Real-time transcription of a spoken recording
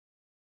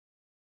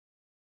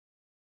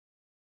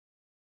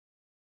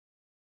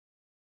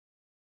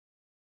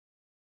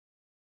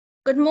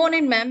Good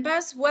morning,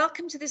 members.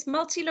 Welcome to this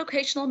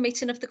multi-locational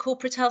meeting of the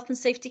Corporate Health and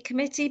Safety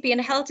Committee being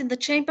held in the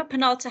Chamber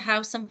Penalty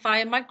House and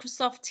via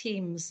Microsoft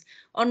Teams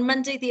on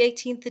Monday, the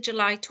 18th of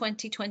July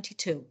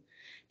 2022.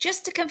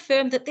 Just to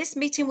confirm that this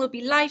meeting will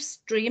be live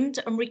streamed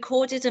and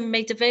recorded and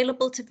made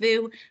available to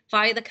view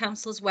via the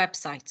Council's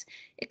website,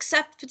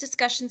 except for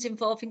discussions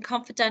involving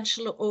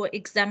confidential or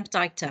exempt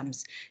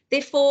items.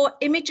 Therefore,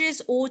 images,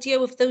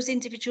 audio of those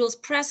individuals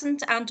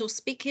present and/or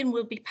speaking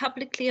will be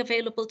publicly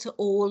available to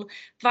all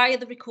via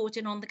the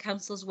recording on the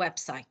Council's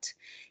website.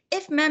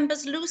 If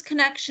members lose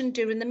connection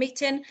during the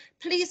meeting,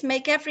 please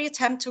make every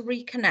attempt to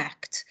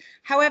reconnect.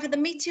 However, the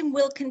meeting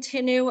will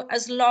continue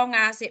as long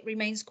as it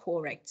remains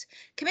quorate.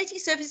 Committee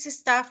services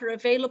staff are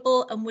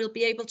available and will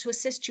be able to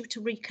assist you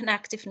to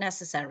reconnect if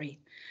necessary.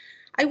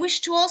 I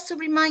wish to also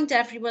remind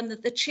everyone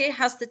that the Chair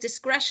has the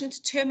discretion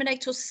to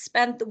terminate or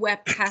suspend the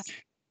webcast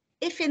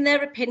if, in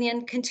their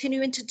opinion,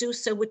 continuing to do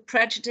so would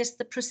prejudice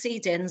the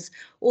proceedings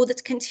or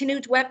that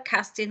continued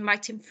webcasting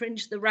might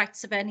infringe the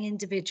rights of any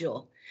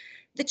individual.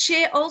 The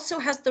Chair also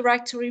has the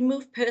right to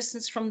remove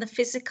persons from the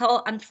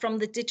physical and from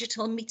the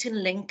digital meeting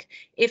link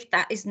if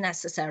that is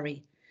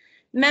necessary.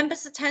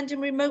 Members attending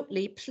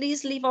remotely,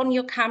 please leave on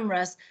your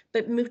cameras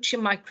but mute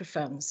your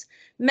microphones.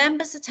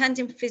 Members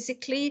attending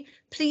physically,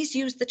 please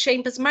use the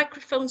Chamber's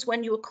microphones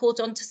when you are called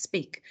on to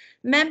speak.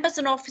 Members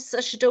and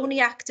officers should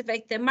only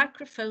activate their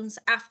microphones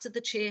after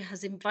the Chair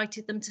has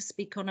invited them to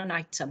speak on an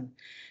item.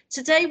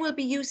 Today we'll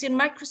be using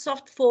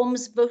Microsoft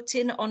Forms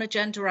voting on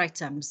agenda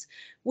items,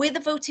 where the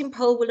voting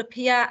poll will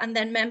appear and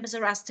then members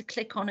are asked to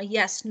click on a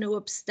yes, no,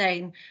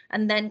 abstain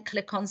and then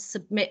click on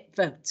submit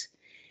vote.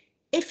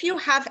 If you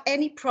have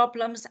any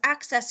problems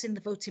accessing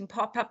the voting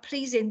pop-up,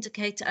 please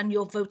indicate and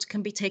your vote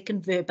can be taken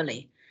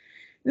verbally.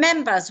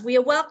 Members, we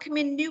are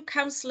welcoming new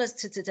councillors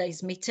to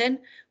today's meeting.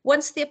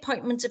 Once the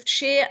appointment of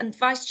Chair and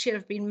Vice Chair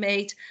have been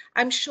made,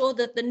 I'm sure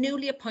that the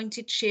newly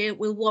appointed Chair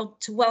will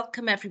want to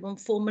welcome everyone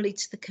formally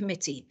to the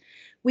committee.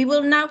 We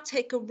will now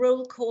take a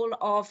roll call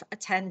of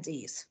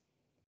attendees.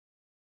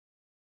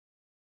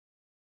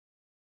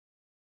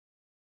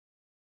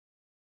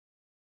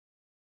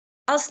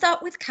 I'll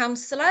start with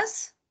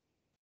councillors.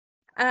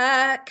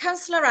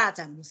 Councillor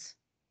Adams.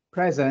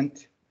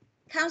 Present.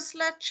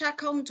 Councillor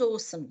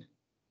Chacon-Dawson.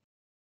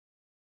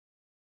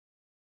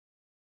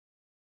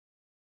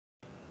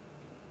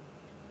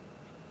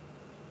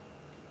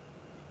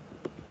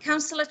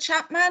 Councillor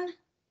Chapman.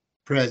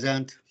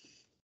 Present.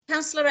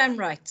 Councillor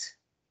Enright.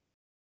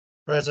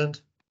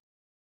 Present.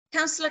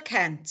 Councillor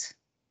Kent.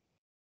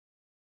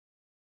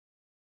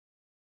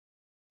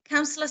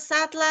 Councillor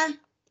Sadler.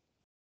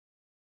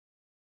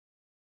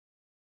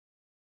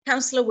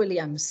 Councillor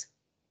Williams.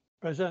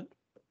 Present.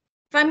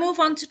 If I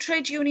move on to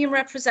trade union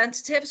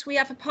representatives, we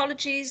have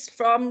apologies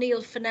from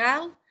Neil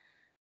Fennell,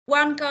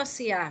 Juan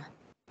Garcia.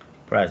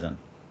 Present.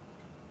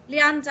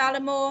 Leanne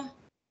Dallimore.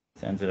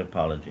 Sends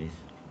apologies.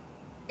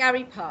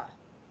 Gary Parr.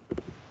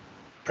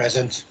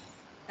 Present.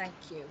 Thank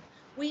you.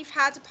 We've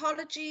had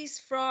apologies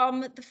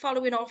from the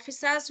following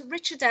officers: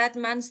 Richard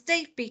Edmonds,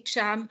 Dave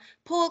Beecham,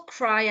 Paul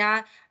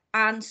Cryer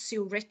and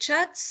Sue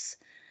Richards.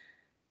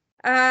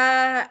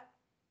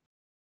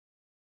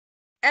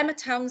 Emma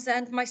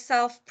Townsend,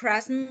 myself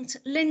present.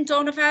 Lynn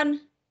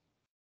Donovan.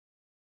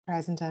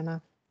 Present,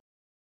 Emma.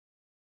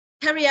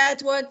 Kerry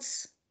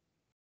Edwards.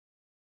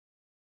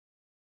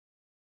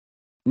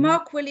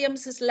 Mark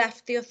Williams has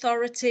left the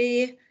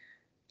authority.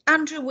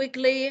 Andrew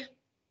Wigley.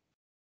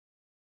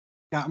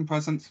 Yeah, I'm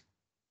present.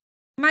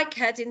 Mike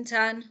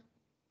Headington.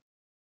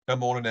 Good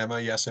morning, Emma.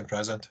 Yes, I'm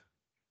present.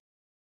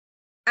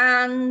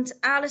 And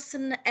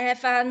Alison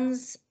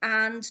Evans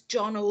and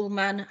John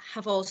Ullman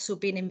have also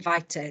been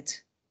invited.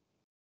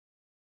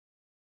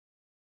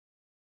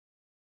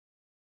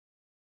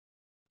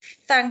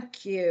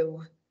 Thank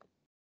you.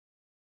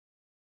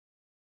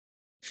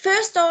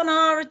 First on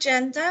our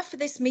agenda for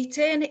this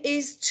meeting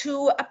is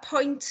to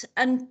appoint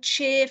a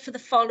chair for the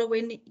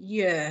following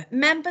year.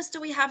 Members, do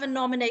we have a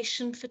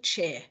nomination for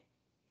chair?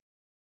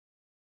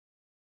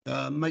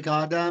 Mike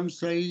Adams,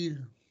 say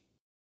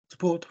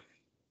support.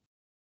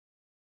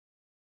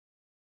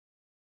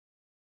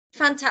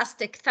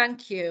 Fantastic,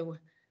 thank you.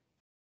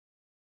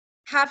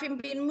 Having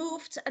been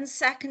moved and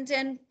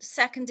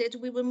seconded,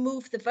 we will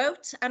move the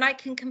vote, and I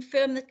can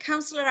confirm that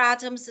Councillor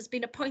Adams has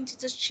been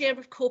appointed as Chair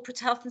of Corporate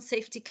Health and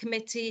Safety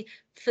Committee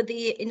for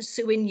the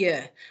ensuing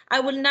year. I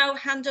will now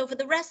hand over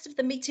the rest of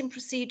the meeting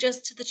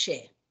procedures to the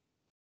Chair.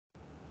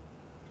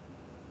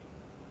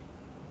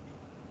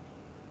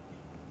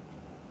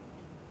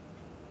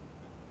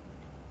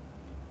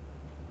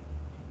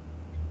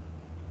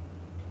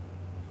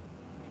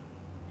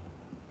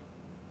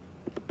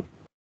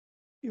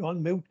 You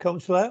on mute,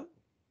 Councillor?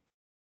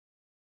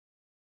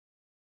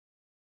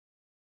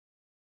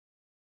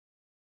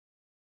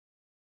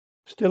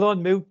 Still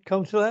on mute,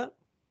 Councillor?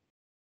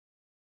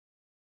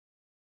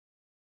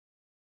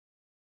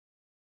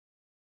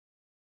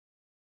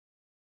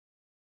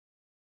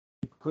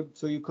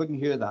 So you couldn't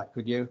hear that,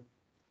 could you?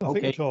 Nothing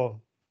Okay. at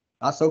all.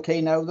 That's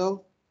okay now,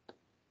 though?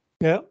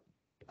 Yeah.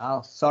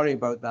 Oh, sorry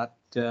about that.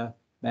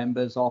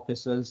 members,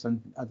 officers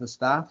and other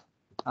staff,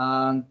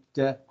 and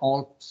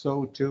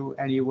also to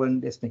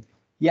anyone listening.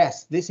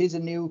 Yes, this is a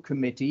new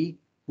committee.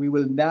 We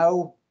will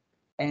now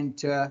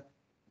enter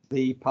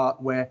the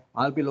part where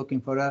I'll be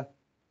looking for a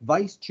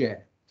vice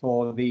chair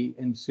for the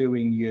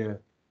ensuing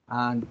year.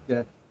 And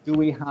do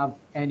we have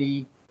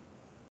any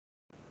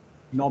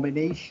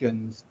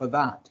nominations for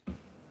that?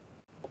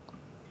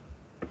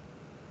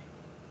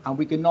 And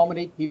we can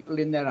nominate people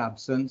in their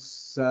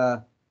absence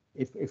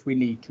if we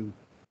need to.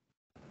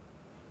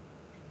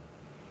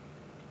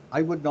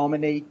 I would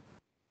nominate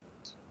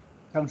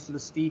Councillor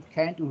Steve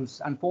Kent,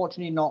 who's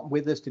unfortunately not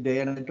with us today,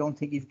 and I don't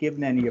think he's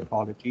given any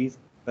apologies.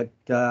 But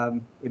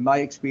in my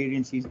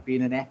experience, he's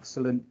been an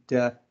excellent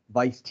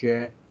vice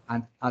chair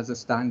and as a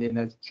stand-in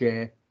as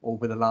chair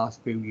over the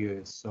last few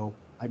years. So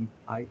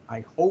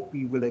I hope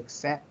he will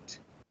accept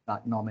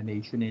that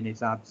nomination in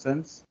his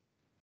absence.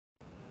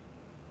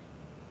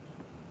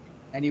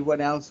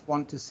 Anyone else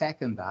want to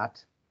second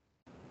that?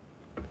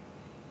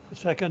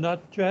 Second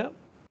that, Chair.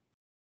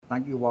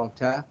 Thank you,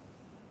 Walter.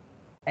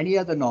 Any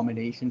other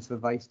nominations for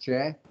vice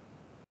chair?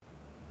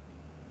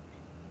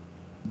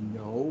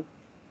 No.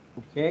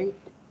 Okay.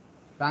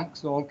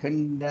 Thanks all.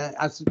 Can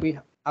as we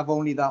have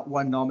only that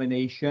one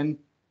nomination,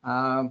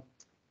 can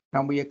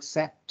we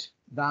accept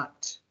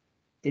that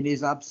in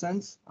his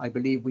absence? I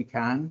believe we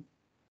can.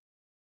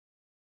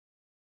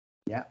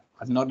 Yeah,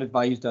 I've not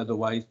advised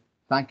otherwise.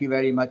 Thank you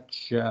very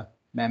much,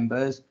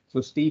 members.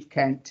 So Steve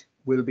Kent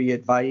will be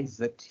advised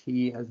that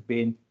he has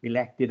been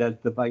elected as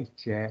the vice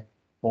chair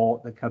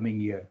for the coming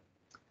year.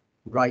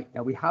 Right,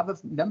 now we have a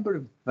number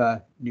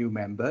of new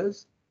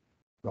members.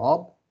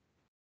 Rob,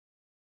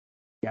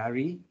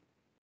 Gary,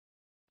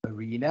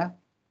 Marina.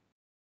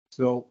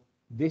 So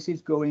this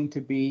is going to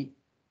be,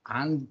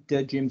 and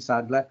Jim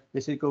Sadler,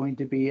 this is going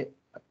to be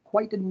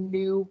quite a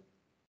new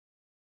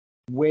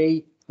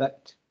way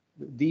that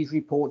these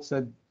reports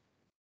are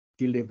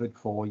delivered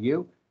for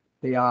you.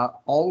 They are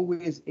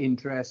always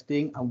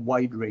interesting and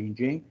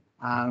wide-ranging,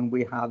 and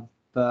we have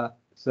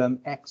some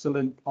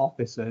excellent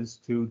officers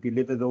to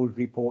deliver those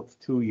reports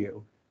to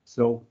you.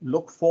 So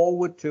look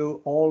forward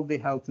to all the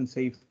health and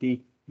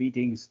safety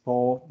meetings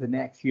for the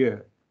next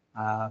year.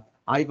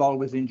 I've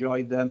always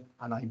enjoyed them,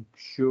 and I'm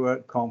sure,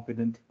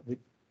 confident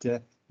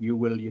that you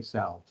will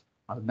yourselves.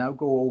 I'll now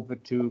go over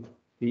to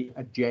the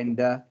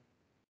agenda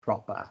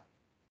proper.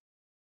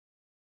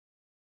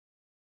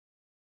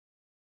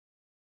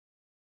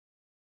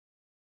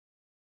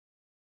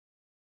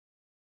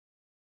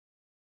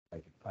 I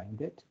can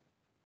find it.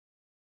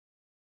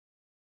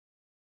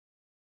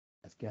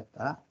 Let's get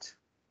that.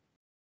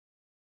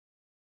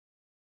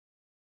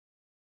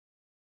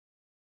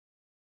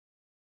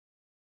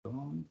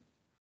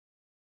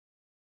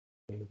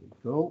 There we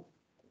go.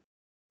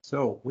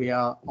 So we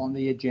are on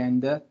the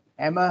agenda.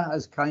 Emma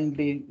has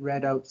kindly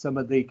read out some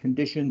of the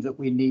conditions that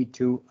we need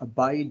to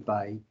abide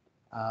by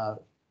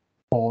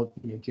for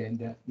the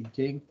agenda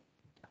meeting.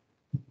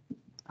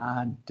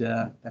 And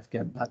let's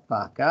get that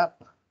back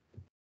up.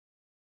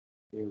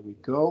 There we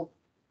go.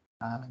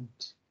 And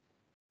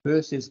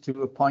first is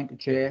to appoint a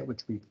chair,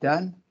 which we've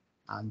done,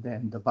 and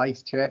then the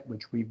vice chair,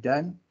 which we've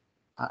done.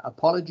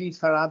 Apologies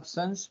for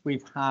absence.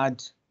 We've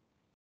had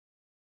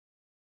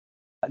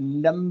a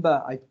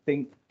number, I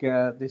think,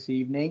 this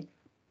evening.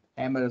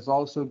 Emma has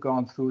also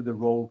gone through the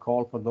roll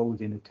call for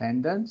those in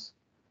attendance.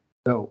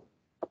 So,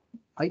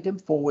 item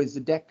 4 is the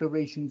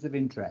declarations of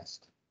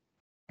interest.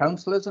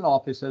 Councillors and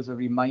officers are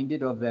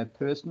reminded of their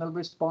personal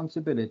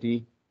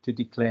responsibility to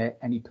declare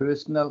any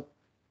personal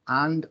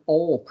and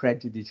or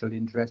prejudicial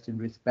interest in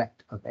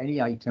respect of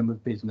any item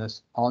of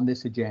business on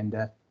this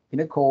agenda in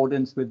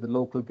accordance with the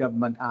Local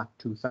Government Act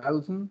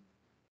 2000,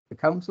 the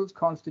Council's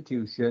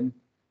Constitution,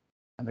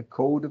 and a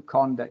code of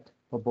conduct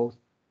for both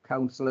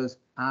councillors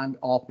and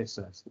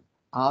officers.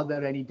 Are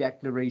there any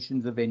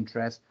declarations of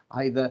interest,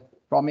 either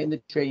from in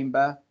the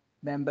chamber,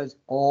 members,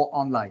 or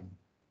online?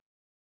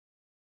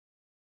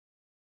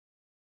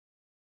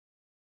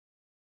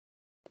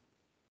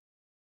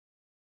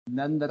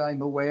 None that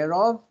I'm aware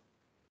of.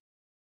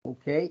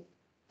 Okay,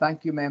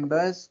 thank you,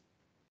 members.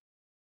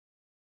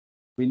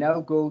 We now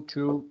go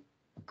to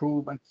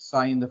approve and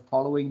sign the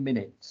following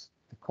minutes.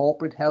 The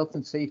Corporate Health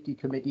and Safety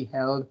Committee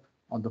held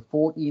on the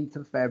 14th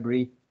of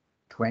February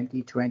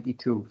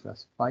 2022. So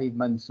that's 5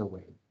 months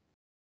away.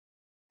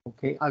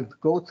 Okay, I'll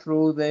go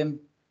through them,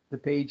 the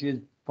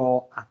pages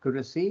for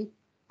accuracy.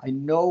 I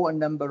know a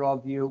number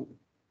of you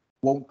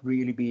won't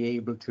really be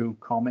able to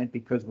comment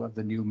because of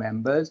the new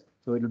members.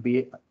 So it'll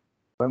be,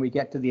 when we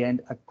get to the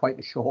end, quite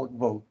a short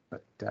vote.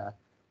 But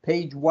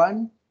page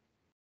 1.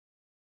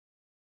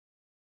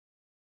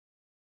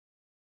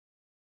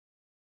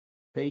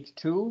 Page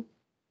 2.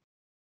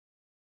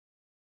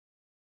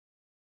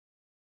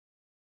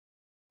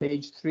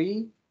 Page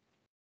 3.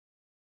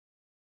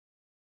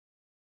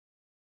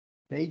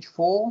 Page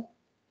 4.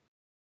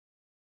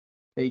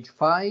 Page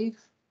 5.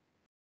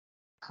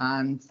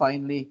 And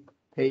finally,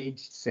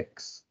 page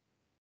 6.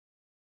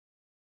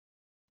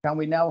 Can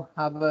we now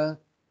have the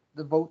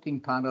voting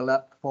panel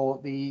up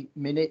for the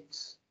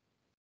minutes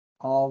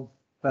of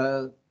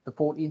the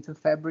 14th of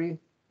February?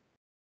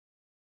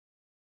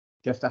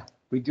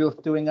 We're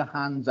just doing a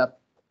hands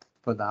up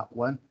for that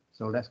one.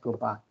 So let's go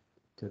back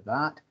to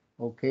that.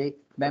 Okay,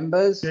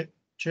 members?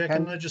 Chair,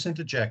 can I just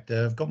interject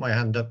there? I've got my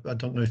hand up. I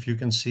don't know if you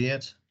can see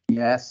it.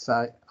 Yes,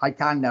 I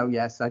can now.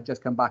 Yes, I've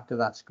just come back to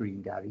that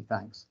screen, Gary.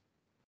 Thanks.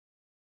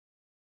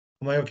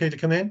 Am I okay to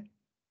come in?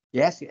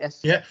 Yes,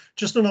 yes. Yeah,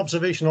 just an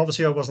observation.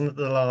 Obviously, I wasn't at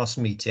the last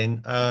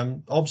meeting.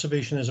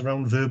 Observation is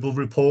around verbal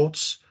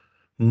reports.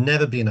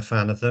 Never been a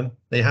fan of them.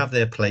 They have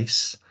their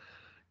place.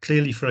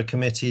 Clearly, for a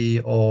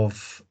committee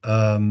of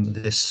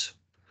this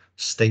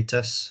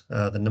status,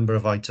 the number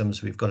of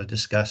items we've got to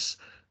discuss,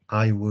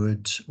 I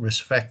would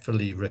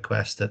respectfully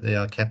request that they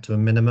are kept to a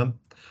minimum,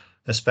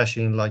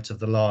 especially in light of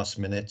the last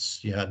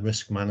minutes. You had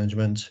risk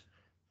management,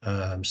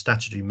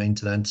 statutory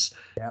maintenance.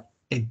 Yep.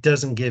 It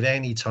doesn't give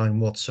any time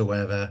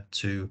whatsoever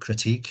to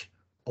critique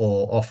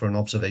or offer an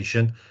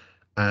observation.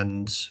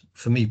 And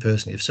for me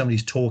personally, if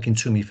somebody's talking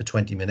to me for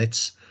 20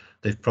 minutes,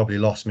 they've probably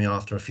lost me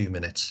after a few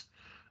minutes.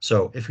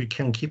 So if we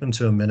can keep them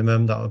to a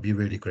minimum, that would be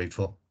really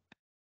grateful.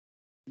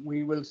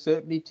 We will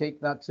certainly take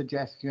that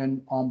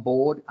suggestion on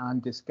board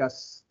and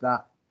discuss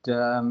that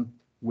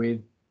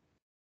with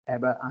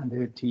Emma and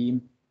her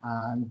team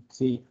and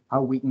see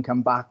how we can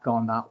come back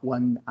on that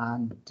one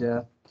and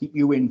keep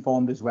you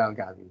informed as well,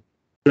 Gary.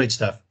 Great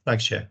stuff.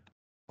 Thanks, Chair.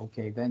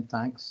 Okay, then,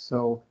 thanks.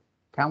 So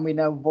can we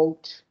now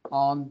vote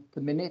on the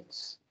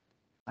minutes?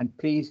 And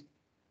please,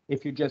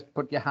 if you just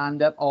put your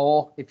hand up,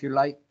 or if you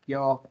like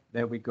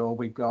there we go.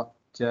 We've got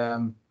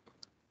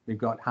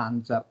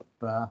hands up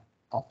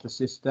off the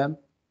system.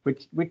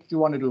 Which do you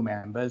want to do,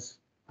 members?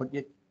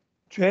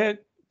 Chair,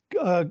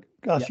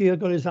 Garcia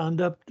got his hand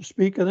up to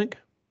speak, I think.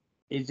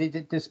 Is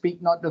it to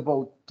speak, not to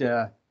vote,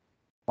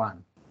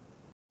 Juan?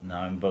 No,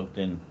 I'm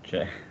voting,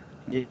 Chair.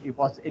 It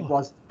was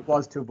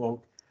to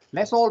vote.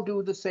 Let's all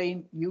do the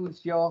same.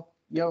 Use your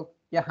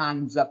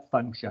hands up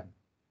function.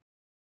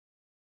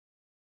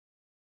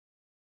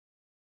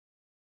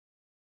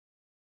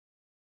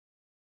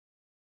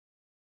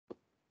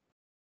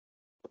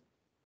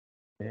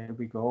 There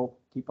we go.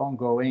 Keep on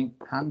going.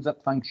 Hands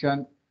up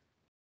function.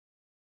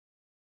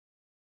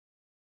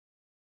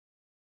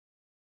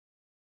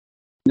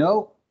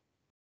 No.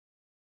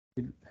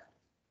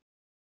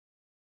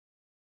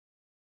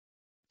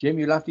 Jim,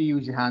 you'll have to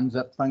use your hands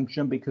up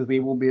function because we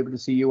won't be able to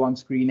see you on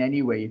screen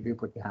anyway if you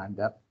put your hand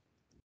up.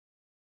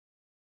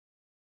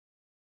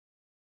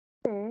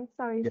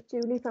 Sorry, Yep.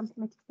 Julie from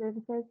Committee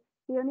Services.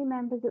 The only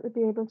members that would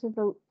be able to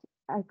vote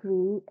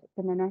agree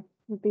the minutes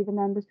would be the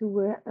members who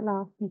were at the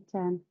last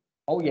meeting.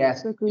 Oh,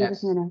 yes, To agree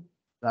yes, with minutes.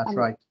 that's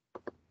right.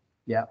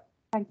 Yeah.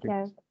 Thank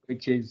you.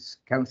 Which is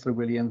Councillor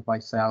Williams,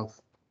 myself,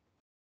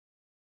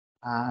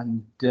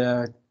 and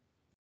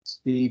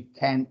Steve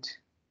Kent,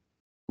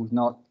 who's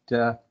not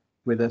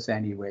with us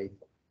anyway.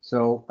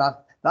 So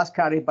that's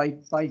carried by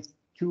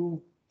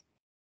two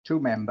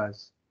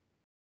members,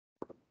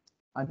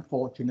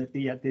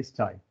 unfortunately, at this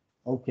time.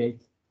 Okay,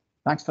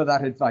 thanks for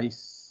that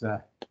advice,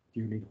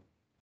 Julie.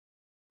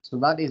 So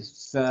that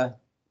is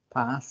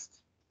passed.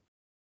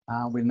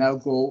 We'll now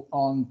go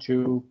on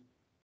to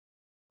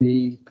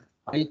the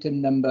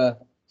item number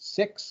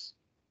 6,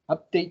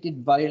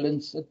 updated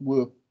violence at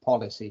work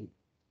policy.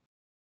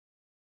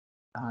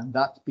 And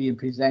that's being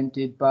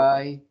presented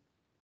by,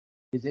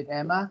 is it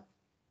Emma?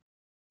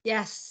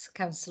 Yes,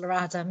 Councillor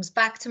Adams.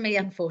 Back to me,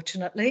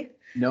 unfortunately.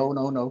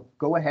 No.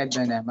 Go ahead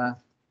then, Emma.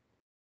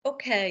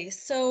 Okay,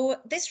 so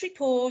this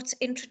report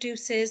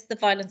introduces the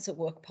violence at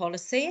work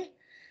policy.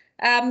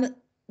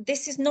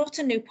 This is not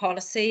a new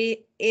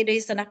policy. It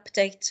is an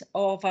update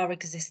of our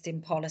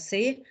existing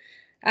policy.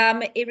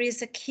 It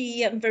is a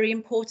key and very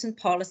important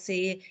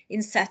policy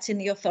in setting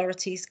the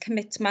authority's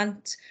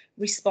commitment,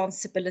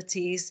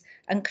 responsibilities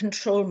and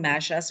control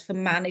measures for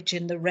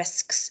managing the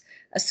risks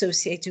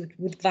associated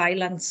with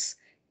violence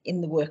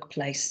in the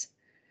workplace.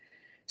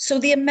 So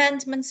the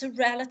amendments are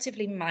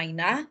relatively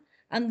minor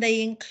and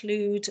they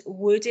include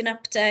wording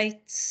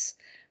updates,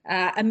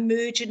 a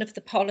merging of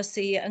the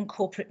policy and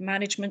corporate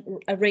management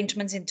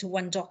arrangements into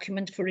one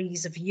document for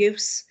ease of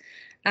use.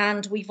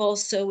 And we've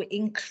also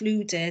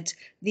included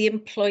the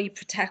Employee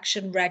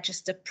Protection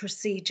Register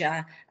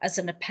procedure as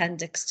an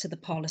appendix to the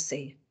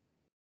policy.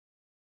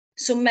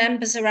 So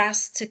members are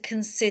asked to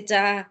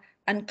consider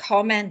and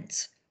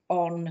comment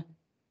on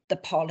the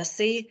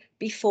policy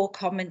before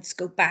comments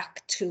go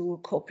back to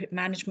corporate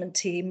management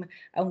team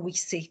and we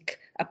seek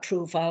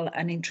approval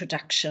and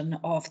introduction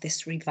of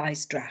this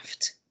revised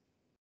draft.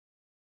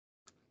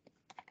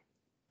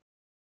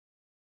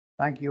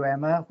 Thank you,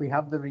 Emma. We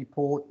have the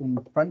report in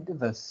front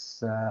of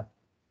us,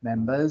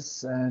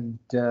 members, and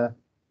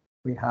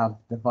we have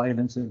the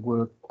violence at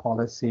work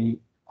policy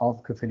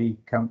of Caerphilly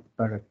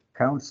Borough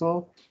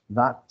Council.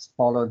 That's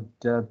followed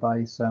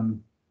by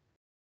some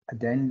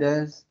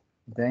addendums.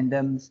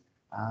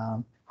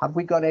 Have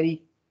we got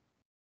any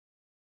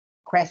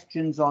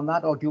questions on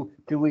that, or do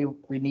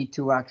we need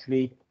to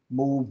actually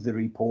move the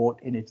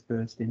report in its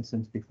first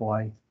instance before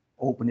I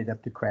open it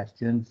up to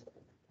questions?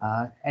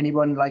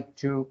 Anyone like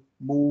to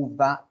move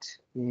that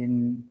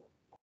in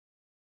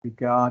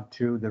regard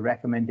to the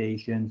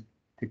recommendations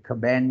to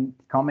comment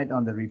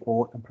on the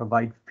report and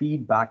provide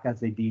feedback as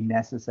they deem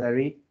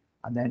necessary.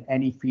 And then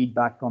any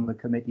feedback from the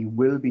committee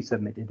will be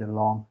submitted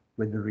along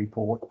with the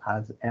report,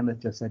 as Emma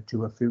just said,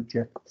 to a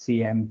future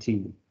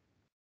CMT.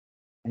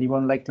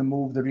 Anyone like to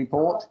move the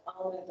report?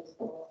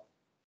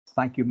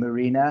 Thank you,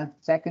 Marina.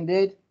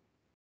 Seconded?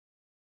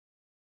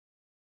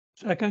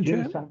 Second,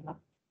 Chair.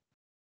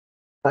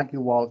 Thank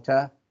you,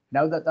 Walter.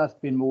 Now that that's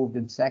been moved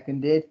and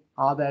seconded,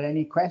 are there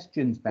any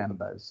questions,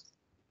 members?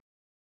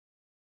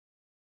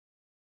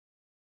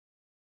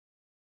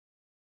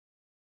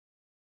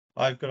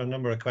 I've got a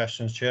number of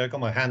questions, Chair. I've got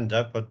my hand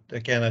up, but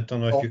again, I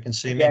don't know if you can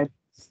see me.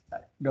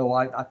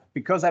 No,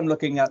 because I'm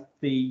looking at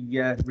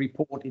the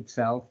report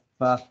itself,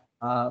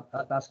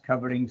 that's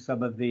covering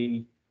some of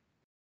the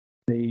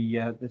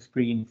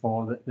screen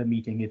for the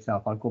meeting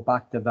itself. I'll go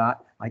back to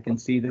that. I can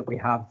see that we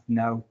have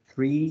now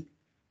 3.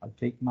 I'll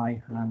take my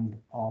hand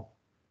off.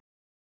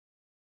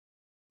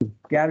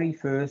 Gary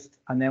first,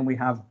 and then we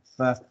have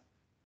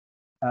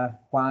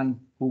Juan,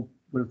 who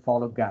will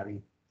follow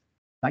Gary.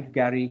 Thank you,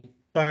 Gary.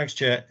 Thanks,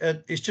 Chair.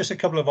 It's just a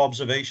couple of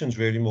observations,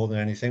 really, more than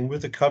anything.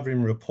 With the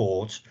covering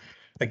report,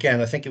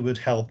 again, I think it would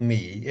help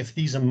me if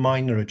these are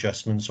minor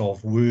adjustments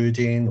of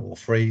wording or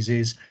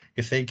phrases,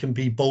 if they can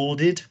be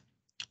bolded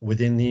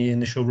within the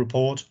initial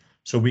report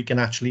so we can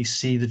actually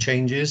see the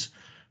changes,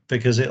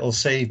 because it'll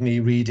save me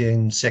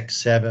reading 6,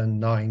 7,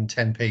 9,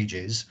 10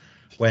 pages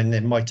when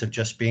there might have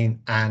just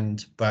been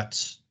and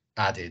but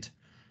added.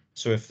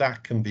 So if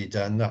that can be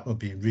done, that would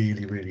be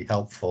really, really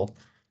helpful.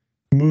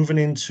 Moving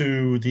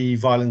into the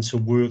violence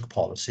at work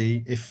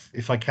policy,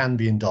 if I can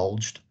be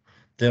indulged,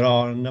 there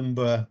are a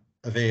number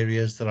of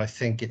areas that I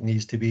think it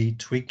needs to be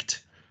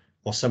tweaked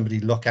or somebody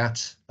look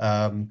at.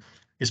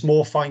 It's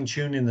more fine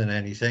tuning than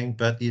anything,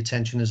 but the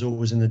attention is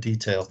always in the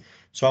detail.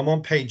 So I'm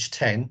on page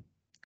 10,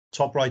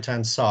 top right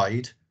hand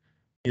side.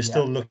 You're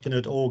still looking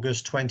at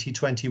August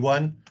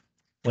 2021,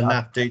 when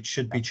that date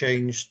should be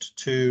changed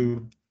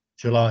to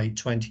July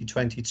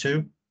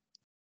 2022.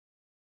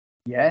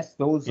 Yes,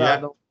 those are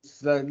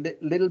those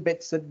little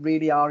bits that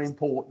really are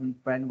important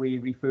when we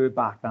refer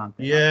back, aren't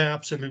they? Yeah,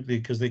 absolutely,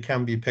 because they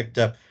can be picked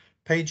up.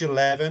 Page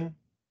 11,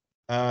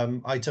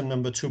 item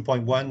number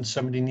 2.1,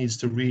 somebody needs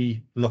to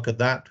re-look at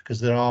that because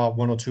there are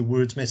 1 or 2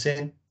 words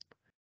missing.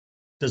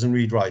 Doesn't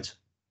read right,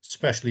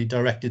 especially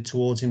directed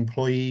towards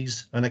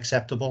employees,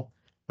 unacceptable.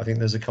 I think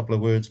there's a couple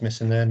of words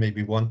missing there,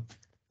 maybe 1.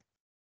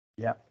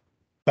 Yeah.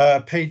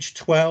 Page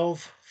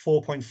 12,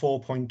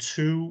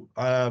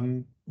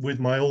 4.4.2, with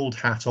my old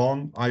hat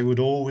on, I would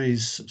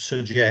always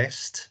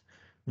suggest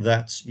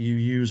that you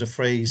use a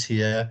phrase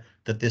here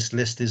that this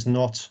list is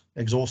not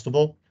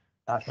exhaustible.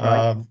 That's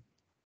right.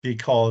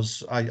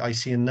 Because I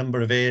see a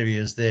number of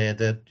areas there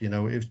that, you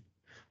know, if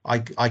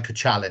I could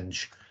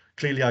challenge.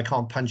 Clearly, I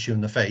can't punch you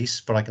in the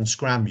face, but I can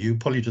scram you,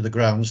 pull you to the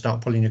ground,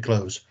 start pulling your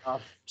clothes.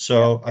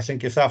 So I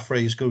think if that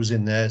phrase goes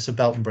in there, it's a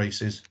belt and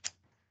braces.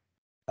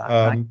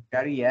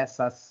 Gary, yes,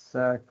 that's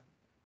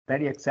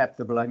very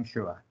acceptable, I'm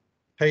sure.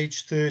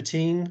 Page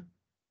 13,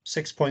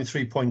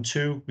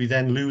 6.3.2, we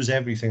then lose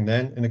everything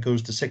then, and it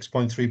goes to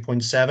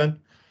 6.3.7.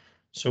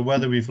 So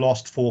whether we've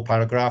lost 4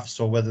 paragraphs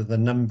or whether the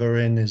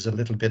numbering is a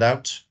little bit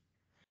out.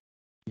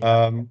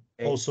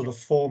 Also, the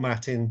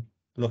formatting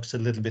looks a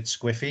little bit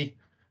squiffy.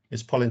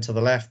 It's pulling to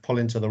the left,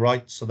 pulling to the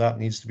right, so that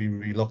needs to be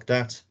re-looked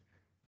at.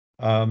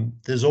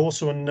 There's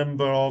also a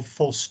number of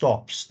full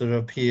stops that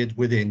have appeared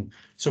within.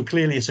 So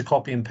clearly it's a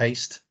copy and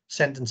paste.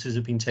 Sentences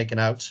have been taken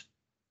out.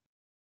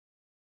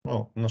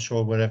 Oh, I'm not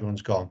sure where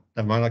everyone's gone.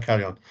 Never mind, I'll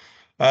carry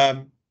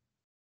on.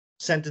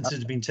 Sentences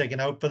have been taken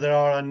out, but there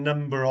are a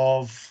number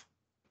of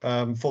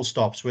full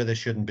stops where there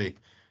shouldn't be.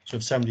 So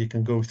if somebody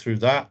can go through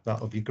that,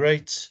 that would be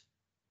great.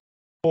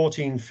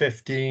 14,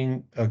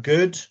 15 are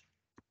good.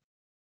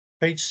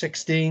 Page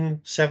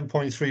 16,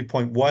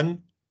 7.3.1.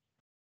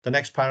 The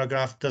next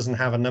paragraph doesn't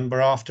have a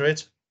number after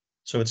it,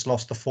 so it's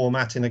lost the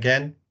formatting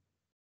again.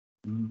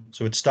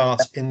 So it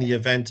starts in the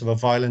event of a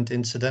violent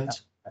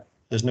incident.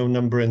 There's no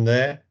number in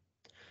there.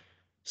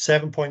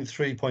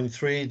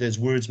 7.3.3, there's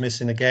words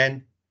missing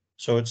again.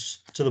 So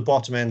it's to the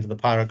bottom end of the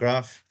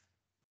paragraph.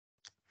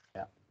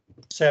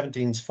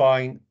 17's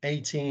fine.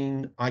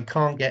 18, I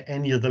can't get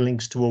any of the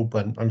links to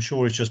open. I'm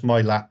sure it's just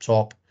my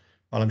laptop,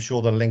 and I'm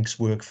sure the links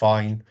work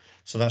fine.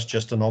 So that's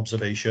just an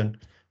observation.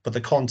 But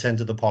the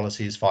content of the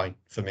policy is fine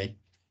for me.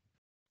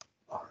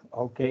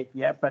 Okay,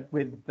 yeah, but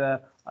with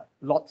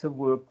lots of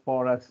work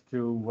for us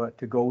to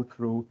go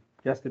through,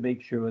 just to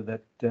make sure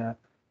that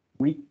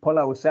we pull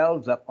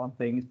ourselves up on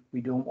things.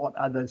 We don't want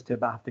others to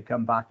have to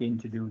come back in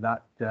to do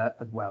that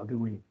as well, do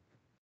we?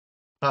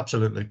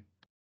 Absolutely.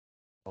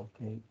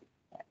 Okay,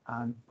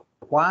 and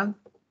Juan?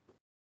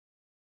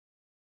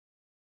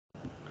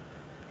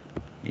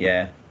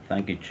 Yeah,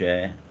 thank you,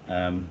 Chair.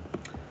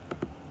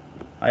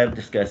 I have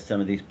discussed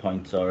some of these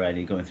points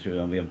already going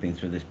through, and we have been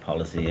through this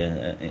policy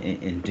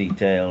in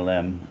detail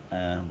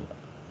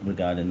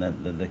regarding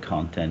the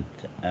content.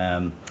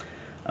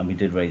 And and we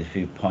did raise a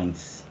few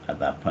points at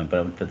that point,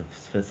 but for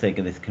the sake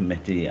of this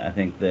committee, I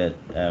think that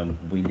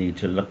we need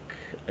to look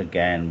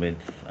again with,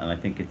 and I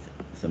think it's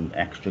some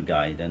extra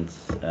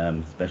guidance,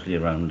 especially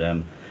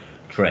around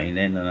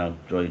training, and I'll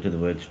draw you to the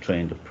words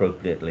trained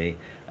appropriately.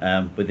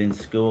 Within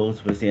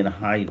schools, we're seeing a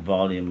high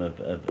volume of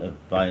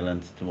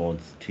violence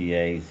towards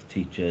TAs,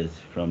 teachers,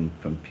 from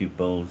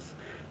pupils,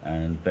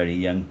 and very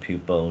young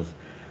pupils.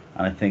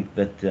 And I think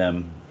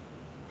that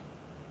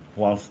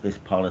whilst this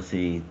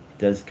policy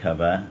does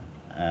cover,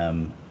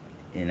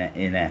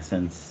 in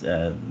essence,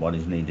 what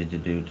is needed to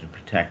do to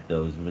protect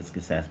those risk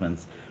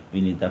assessments,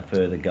 we need that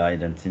further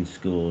guidance in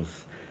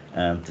schools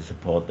to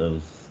support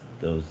those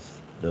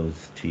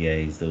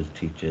TAs, those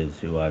teachers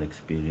who are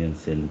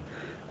experiencing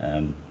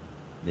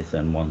this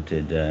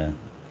unwanted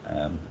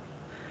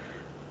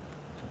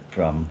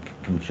from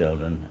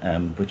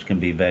children, which can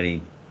be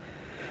very,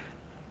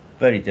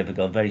 very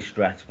difficult, very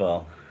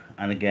stressful.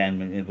 And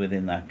again,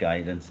 within that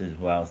guidance as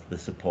well, the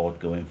support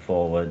going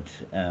forward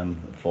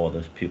for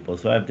those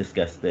pupils. So I've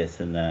discussed this,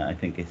 and I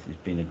think it's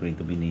been agreed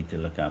that we need to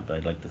look at, but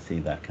I'd like to see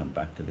that come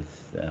back to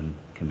this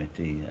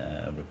committee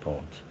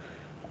report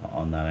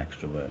on that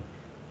extra work.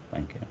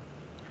 Thank you.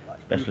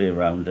 Especially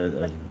around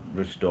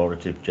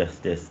restorative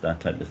justice,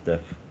 that type of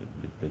stuff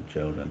with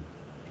children.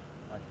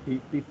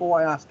 Before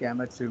I ask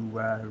Emma to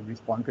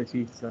respond, because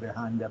she's got her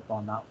hand up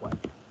on that one,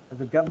 as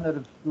a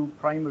governor of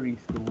primary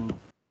schools,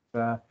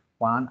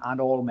 Juan, and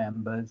all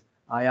members,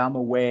 I am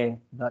aware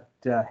that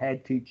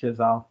head teachers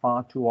are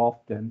far too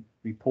often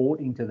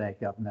reporting to their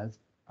governors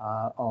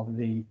of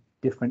the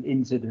different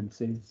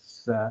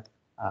incidences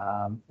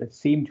that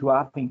seem to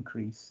have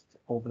increased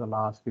over the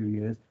last few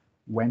years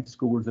when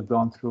schools have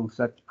gone through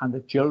such, and the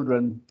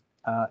children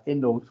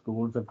in those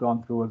schools have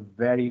gone through a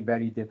very,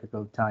 very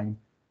difficult time,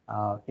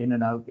 in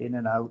and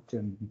out,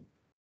 and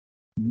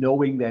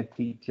knowing their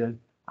teachers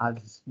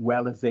as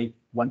well as they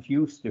once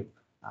used to.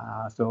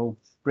 So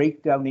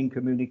breakdown in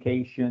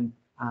communication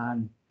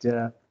and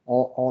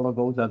all of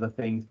those other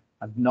things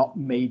have not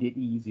made it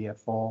easier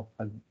for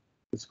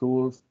the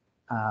schools,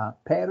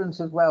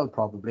 parents as well,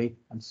 probably,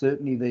 and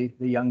certainly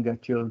the younger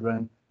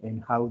children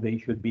in how they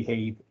should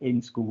behave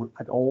in school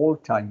at all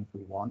times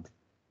we want.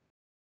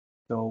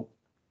 So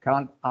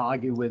can't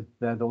argue with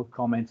those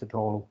comments at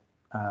all,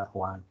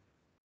 Juan.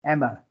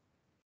 Emma.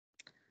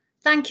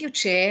 Thank you,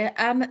 Chair.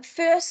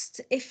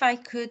 First, if I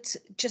could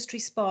just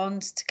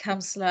respond to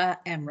Councillor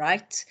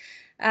Enright.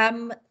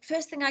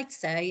 First thing I'd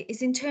say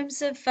is in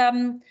terms of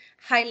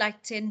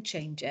highlighting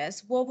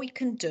changes, what we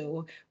can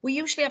do, we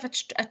usually have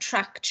a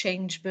track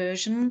change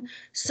version.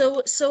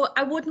 So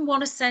I wouldn't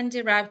want to send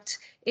it out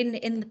in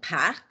the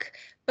pack,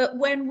 but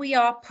when we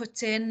are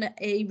putting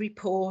a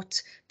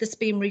report that's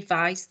been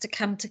revised to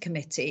come to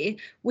committee,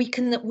 we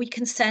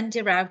can send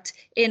it out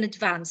in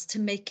advance to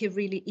make it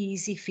really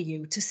easy for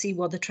you to see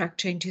what the track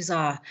changes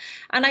are.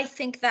 And I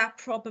think that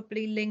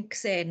probably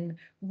links in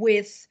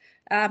with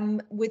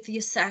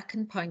your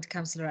second point,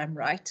 Councillor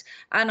Enright,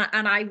 and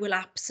I will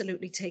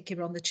absolutely take it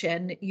on the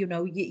chin. You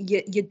know,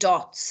 your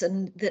dots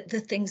and the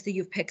things that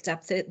you've picked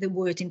up, the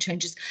wording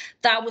changes.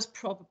 That was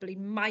probably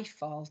my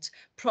fault,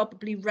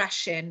 probably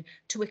rushing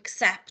to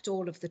accept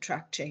all of the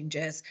track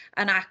changes,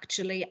 and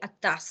actually at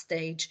that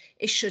stage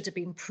it should have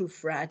been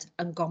proofread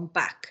and gone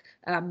back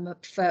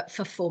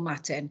for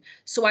formatting.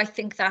 So I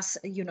think that's,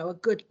 you know, a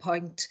good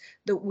point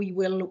that we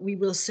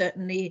will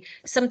certainly,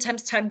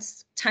 sometimes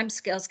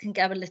timescales can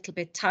get a little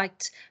bit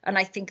tight, and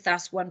I think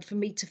that's one for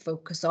me to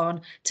focus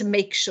on, to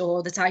make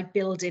sure that I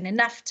build in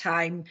enough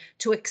time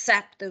to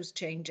accept those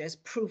changes,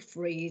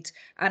 proofread,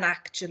 and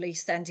actually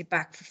send it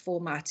back for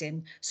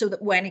formatting, so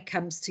that when it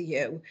comes to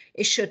you,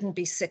 it shouldn't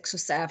be 6 or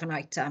 7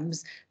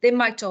 items. There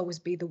might always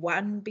be the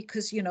one,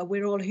 because, you know,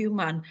 we're all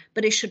human,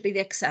 but it should be the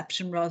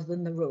exception rather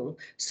than the rule.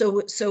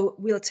 So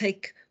we'll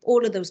take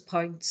all of those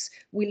points.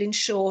 We'll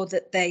ensure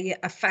that they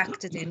are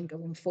factored in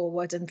going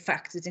forward and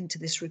factored into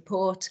this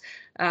report.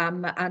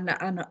 And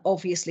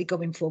obviously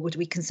going forward,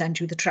 we can send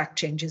you the track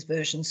changes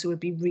version, so it'd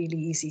be really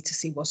easy to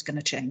see what's going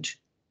to change.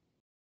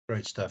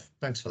 Great stuff.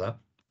 Thanks for that.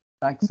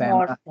 Thanks,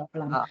 Emma.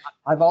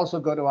 I've also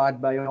got to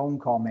add my own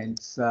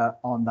comments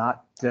on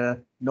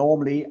that.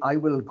 Normally, I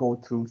will go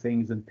through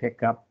things and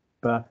pick up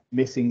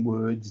missing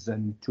words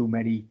and too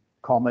many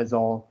commas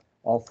or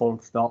full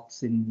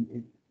stops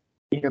in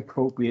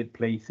inappropriate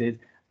places.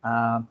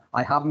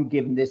 I haven't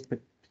given this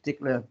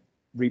particular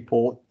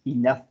report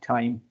enough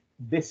time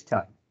this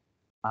time.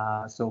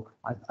 So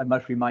I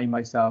must remind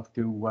myself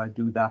to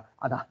do that.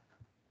 And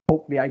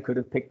hopefully I could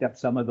have picked up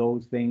some of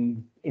those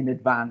things in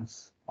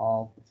advance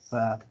of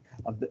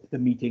the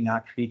meeting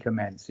actually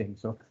commencing.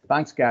 So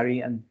thanks,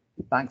 Gary, and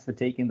thanks for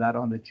taking that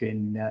on the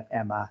chin,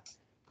 Emma.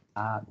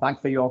 Thanks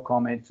for your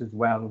comments as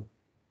well,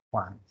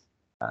 Juan.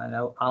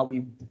 Now I'll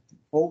be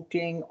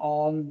voting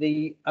on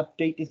the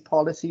updated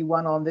policy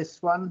one on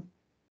this one.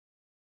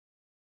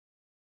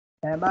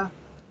 Emma?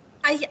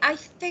 I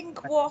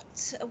think what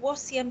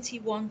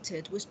CMT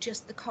wanted was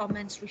just the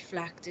comments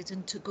reflected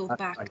and to go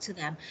back right. to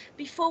them.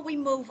 Before we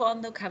move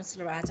on though,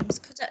 Councillor Adams,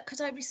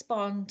 could I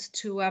respond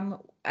to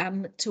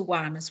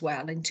Juan as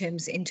well in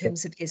terms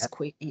of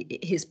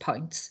his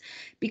points,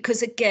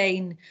 because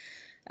again,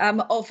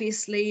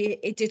 obviously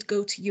it did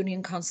go to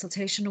union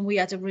consultation and we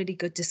had a really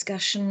good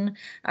discussion,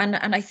 and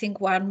I think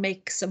Juan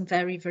makes some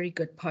very, very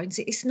good points.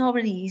 It's not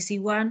an easy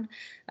one,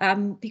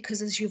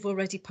 because as you've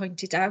already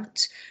pointed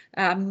out,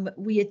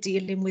 we are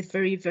dealing with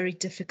very, very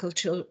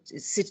difficult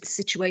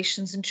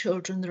situations, and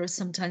children that are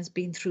sometimes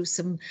been through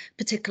some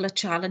particular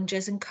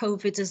challenges, and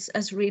COVID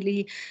has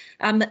really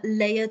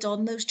layered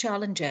on those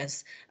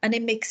challenges, and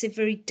it makes it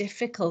very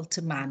difficult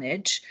to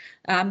manage,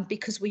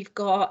 because we've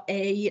got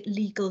a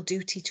legal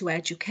duty to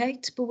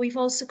educate, but we've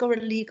also got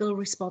a legal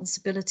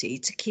responsibility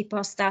to keep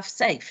our staff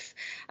safe,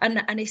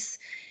 and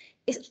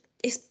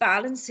it's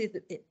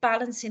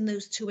balancing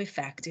those two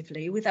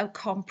effectively without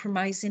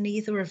compromising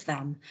either of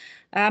them.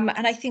 And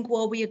I think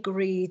what we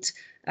agreed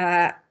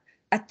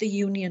at the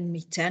union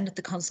meeting, at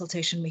the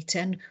consultation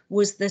meeting,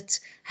 was that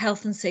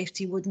health and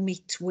safety would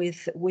meet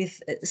with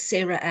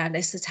Sarah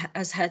Ellis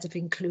as head of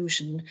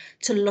inclusion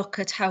to look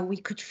at how we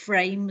could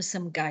frame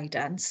some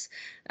guidance,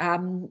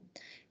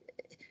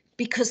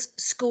 because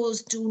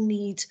schools do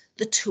need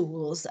the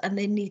tools and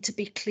they need to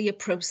be clear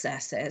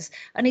processes,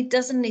 and it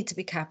doesn't need to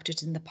be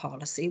captured in the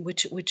policy,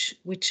 which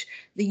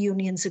the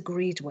unions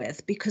agreed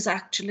with, because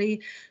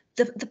actually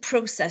the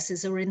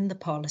processes are in the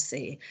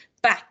policy,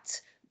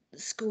 but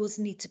schools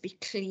need to be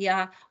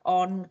clear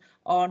on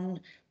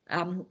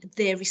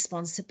their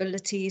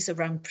responsibilities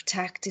around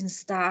protecting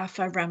staff,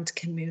 around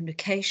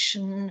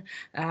communication,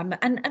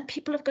 and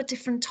people have got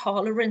different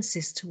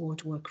tolerances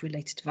toward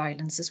work-related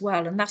violence as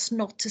well. And that's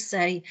not to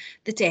say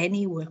that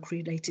any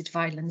work-related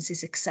violence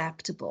is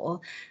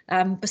acceptable,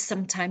 but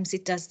sometimes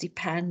it does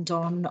depend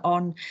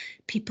on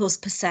people's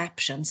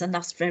perceptions, and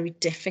that's very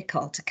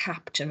difficult to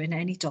capture in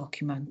any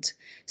document.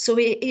 So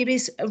it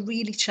is a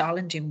really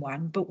challenging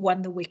one, but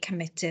one that we're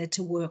committed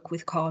to work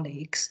with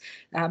colleagues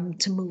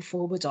to move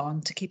forward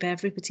on to keep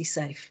everybody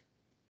safe.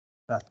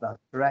 That's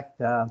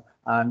correct.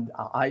 And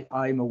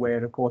I'm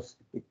aware, of course,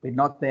 they're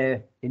not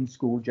there in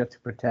school just to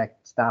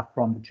protect staff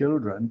from the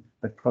children,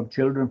 but from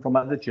children from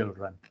other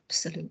children.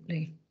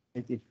 Absolutely.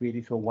 It's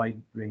really so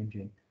wide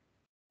ranging.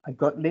 I've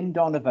got Lynn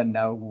Donovan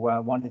now who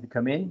wanted to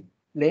come in.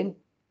 Lynn?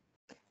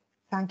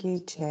 Thank you,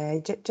 Chair.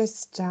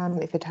 Just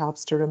if it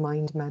helps to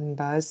remind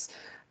members,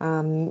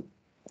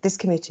 this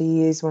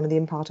committee is one of the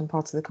important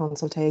parts of the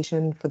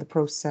consultation for the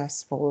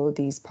process for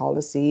these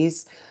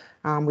policies.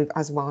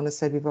 As Juan has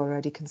said, we've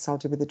already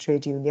consulted with the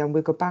trade union.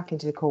 We'll go back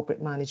into the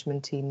corporate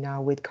management team now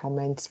with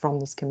comments from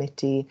this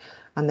committee,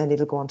 and then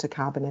it'll go on to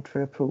Cabinet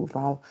for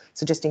approval.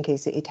 So just in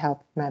case it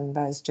helped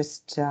members,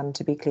 just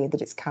to be clear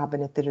that it's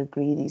Cabinet that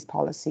agree these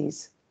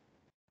policies.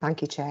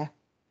 Thank you, Chair.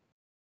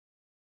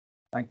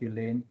 Thank you,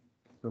 Lynn.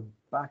 So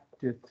back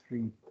to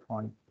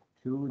 3.2,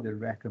 the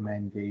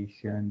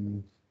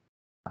recommendations,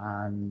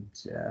 and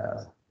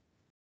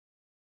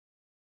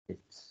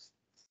it's,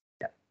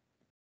 yeah.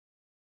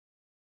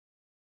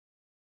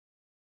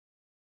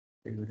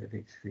 They would have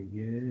it 3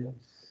 years,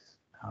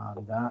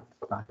 and that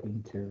back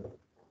into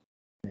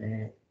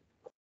there.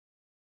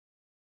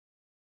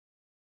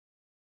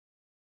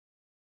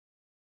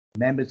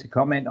 Members to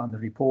comment on the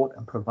report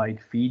and provide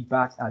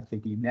feedback as they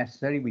deem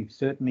necessary. We've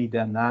certainly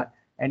done that.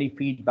 Any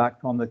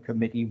feedback from the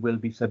committee will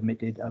be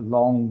submitted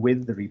along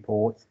with the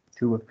report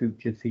to a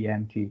future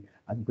CMT,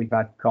 and we've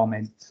had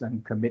comments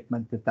and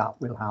commitment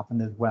that will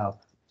happen as well.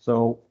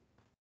 So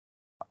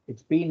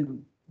it's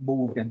been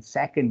moved and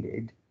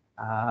seconded,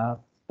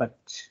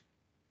 but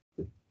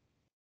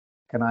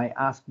can I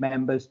ask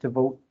members to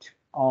vote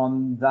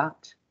on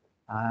that?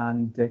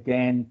 And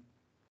again,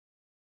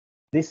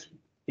 this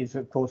is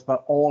of course for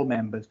all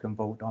members can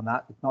vote on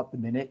that. It's not the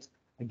minutes.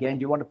 Again,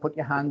 do you want to put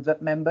your hands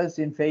up, members,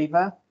 in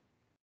favour?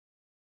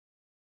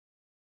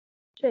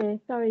 Chair,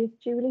 sorry, it's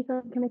Julie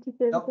from Committee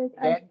Services.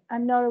 No,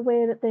 I'm not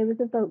aware that there was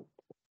a vote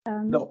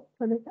no.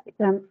 for this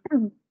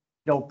item.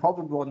 No,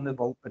 probably wasn't the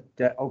vote, but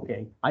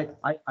okay.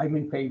 I'm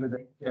in favour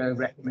that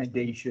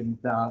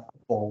recommendations are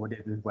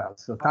forwarded as well.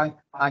 So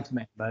thanks,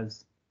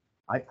 members.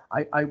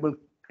 I will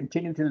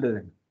continue to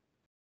learn.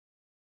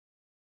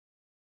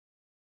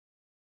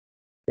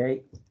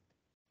 Okay,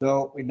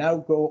 so we now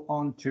go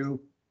on to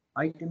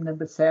item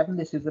number 7.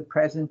 This is a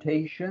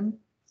presentation,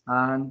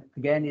 and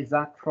again, is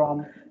that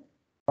from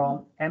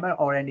Emma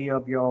or any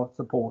of your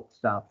support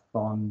staff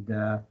on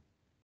the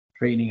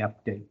training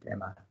update,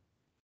 Emma?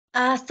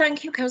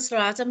 Thank you,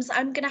 Councillor Adams.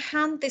 I'm going to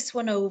hand this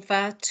one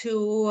over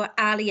to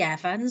Ali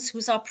Evans,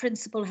 who's our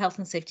Principal Health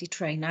and Safety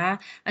Trainer,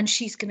 and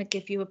she's going to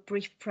give you a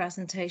brief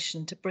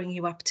presentation to bring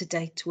you up to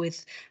date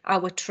with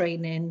our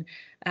training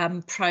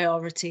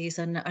priorities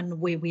and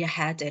where we are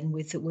heading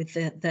with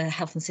the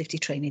Health and Safety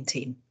Training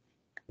team.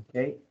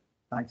 Okay,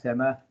 thanks,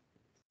 Emma.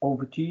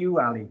 Over to you,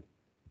 Ali.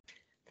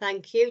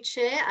 Thank you,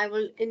 Chair. I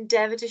will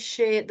endeavour to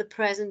share the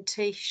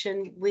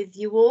presentation with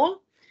you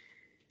all.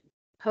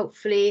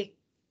 Hopefully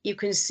you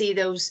can see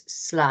those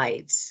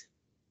slides.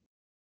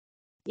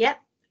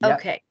 Yep. Yep.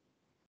 Okay.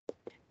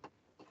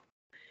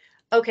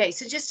 Okay,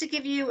 so just to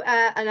give you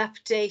an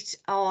update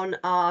on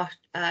our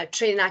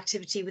training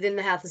activity within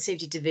the Health and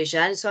Safety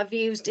Division. So I've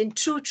used, in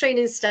true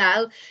training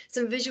style,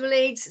 some visual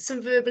aids,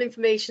 some verbal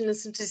information and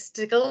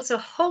statistical. So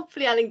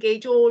hopefully I'll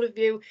engage all of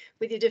you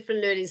with your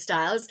different learning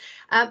styles.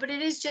 But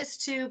it is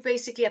just to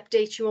basically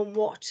update you on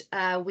what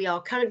we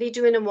are currently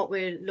doing and what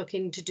we're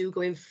looking to do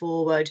going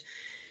forward.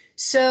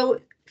 So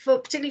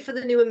particularly for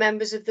the newer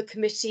members of the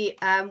committee,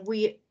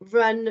 we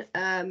run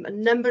a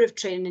number of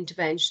training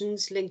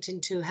interventions linked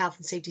into health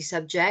and safety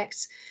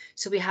subjects.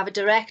 So we have a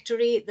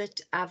directory that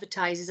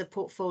advertises a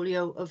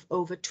portfolio of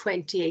over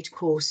 28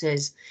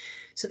 courses.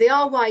 So they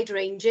are wide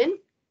ranging,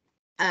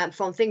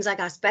 from things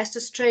like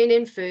asbestos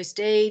training, first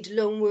aid,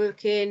 loan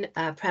working,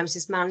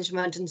 premises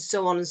management, and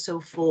so on and so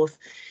forth,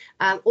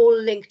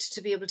 all linked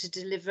to be able to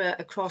deliver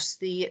across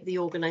the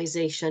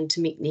organisation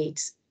to meet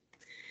needs.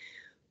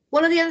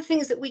 One of the other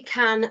things that we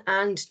can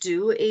and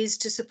do is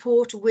to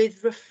support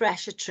with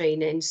refresher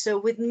training. So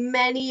with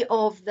many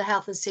of the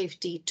health and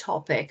safety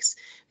topics,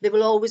 there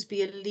will always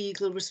be a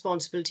legal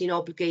responsibility and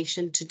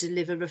obligation to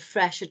deliver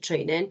refresher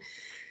training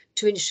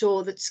to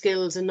ensure that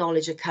skills and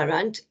knowledge are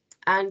current.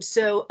 And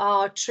so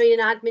our training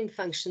admin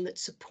function that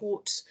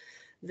supports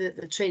the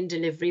training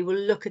delivery will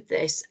look at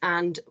this,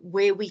 and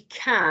where we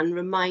can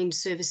remind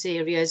service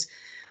areas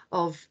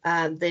of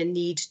their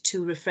need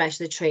to refresh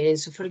their training.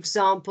 So for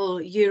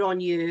example, year on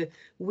year,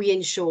 we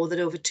ensure that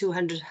over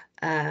 200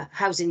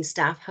 housing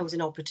staff, housing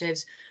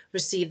operatives,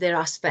 receive their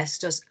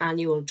asbestos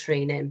annual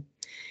training.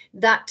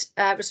 That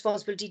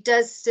responsibility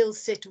does still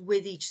sit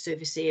with each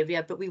service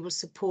area, but we will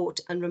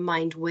support and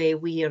remind where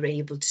we are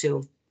able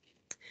to.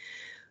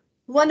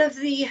 One of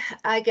the,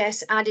 I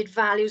guess, added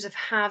values of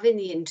having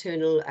the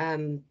internal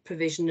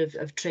provision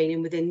of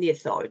training within the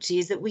authority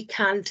is that we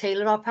can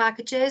tailor our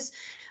packages,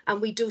 and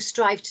we do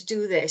strive to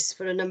do this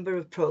for a number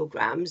of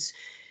programmes.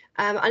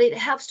 And it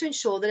helps to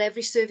ensure that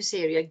every service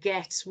area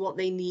gets what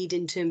they need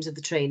in terms of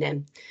the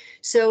training.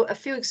 So a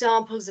few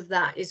examples of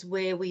that is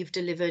where we've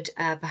delivered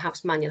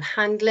perhaps manual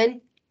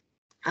handling.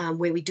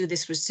 Where we do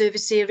this for a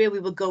service area, we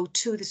will go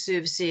to the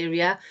service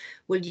area,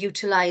 we'll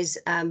utilise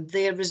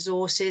their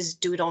resources,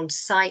 do it on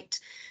site.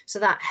 So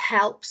that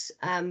helps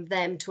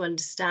them to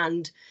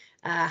understand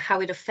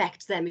how it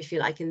affects them, if you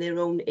like, in their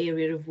own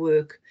area of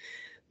work.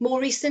 More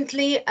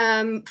recently,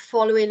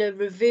 following a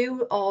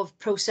review of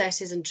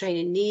processes and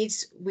training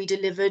needs, we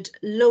delivered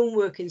lone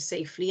working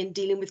safely and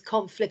dealing with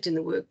conflict in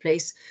the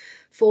workplace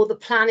for the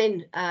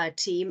planning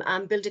team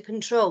and builder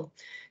control.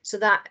 So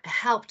that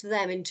helped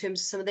them in terms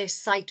of some of their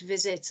site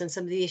visits and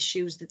some of the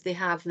issues that they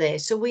have there.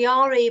 So we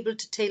are able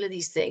to tailor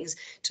these things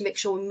to make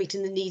sure we're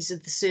meeting the needs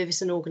of the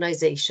service and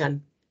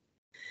organisation.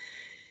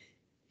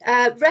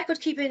 Record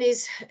keeping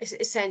is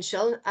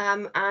essential,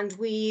 and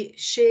we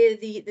share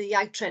the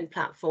iTrend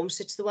platform.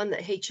 So it's the one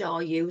that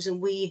HR use,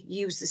 and we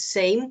use the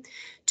same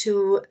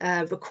to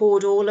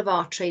record all of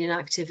our training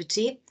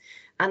activity.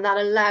 And that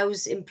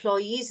allows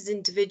employees as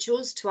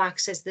individuals to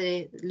access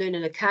their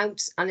learning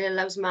accounts, and it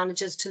allows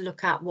managers to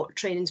look at what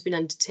training's been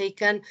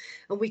undertaken,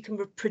 and we can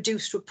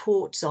produce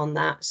reports on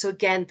that. So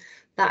again,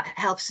 that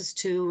helps us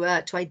to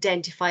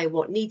identify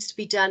what needs to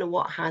be done and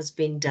what has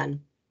been done.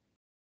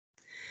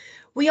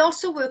 We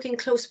also work in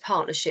close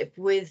partnership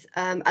with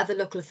other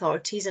local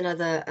authorities and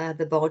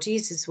other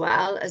bodies, as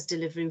well as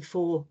delivering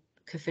for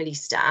Caerphilly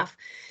staff.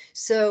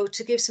 So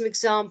to give some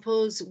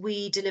examples,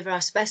 we deliver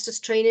asbestos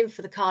training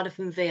for the Cardiff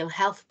and Vale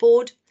Health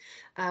Board.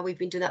 We've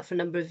been doing that for a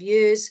number of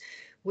years.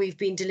 We've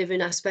been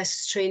delivering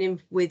asbestos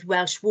training with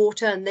Welsh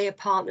Water and their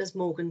partners,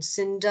 Morgan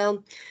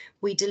Sindel.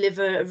 We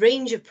deliver a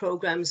range of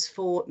programmes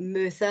for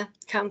Merthyr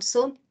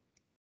Council.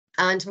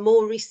 And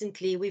more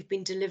recently, we've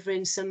been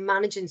delivering some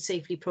managing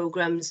safely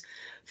programmes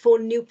for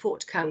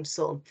Newport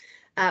Council.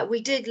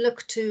 We did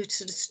look to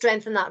sort of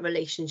strengthen that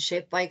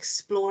relationship by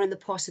exploring the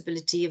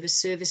possibility of a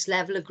service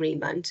level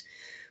agreement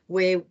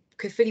where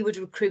Caerphilly would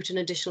recruit an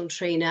additional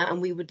trainer,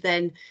 and we would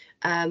then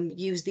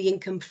use the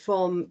income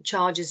from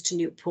charges to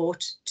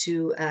Newport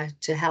to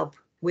help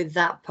with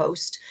that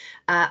post.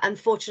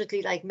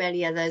 Unfortunately, like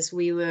many others,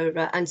 we were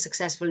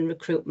unsuccessful in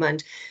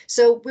recruitment.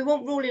 So we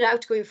won't rule it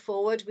out going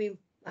forward. We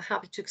are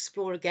happy to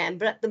explore again,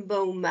 but at the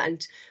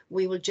moment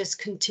we will just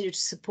continue to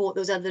support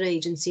those other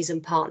agencies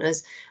and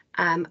partners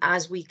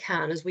as we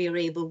can, as we are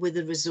able with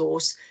the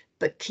resource,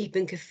 but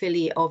keeping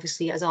Caerphilly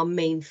obviously as our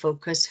main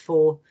focus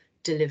for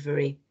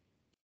delivery.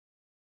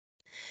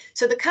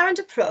 So the current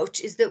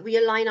approach is that we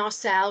align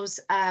ourselves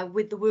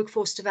with the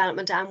workforce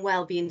development and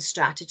wellbeing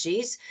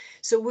strategies.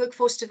 So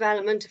workforce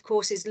development, of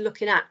course, is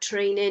looking at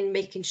training,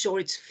 making sure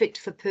it's fit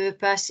for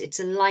purpose,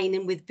 it's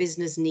aligning with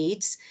business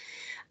needs.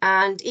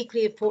 And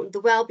equally important, the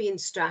wellbeing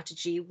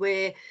strategy,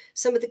 where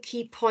some of the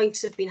key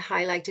points have been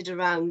highlighted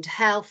around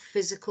health,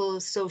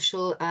 physical,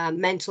 social,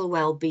 mental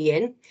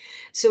well-being.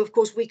 So of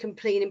course we can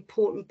play an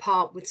important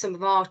part with some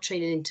of our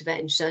training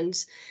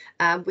interventions,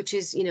 which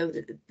is, you know,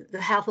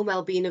 the health and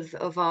well-being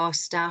of our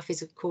staff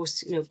is of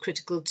course, you know,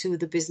 critical to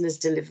the business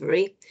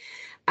delivery.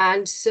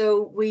 And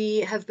so we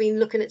have been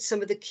looking at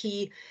some of the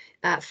key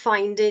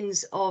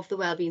findings of the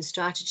wellbeing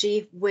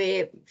strategy,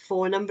 where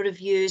for a number of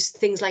years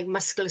things like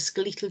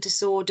musculoskeletal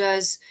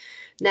disorders,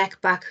 neck,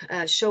 back,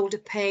 shoulder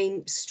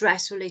pain,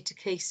 stress related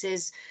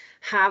cases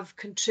have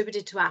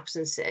contributed to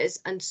absences,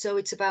 and so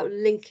it's about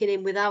linking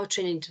in with our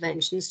training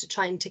interventions to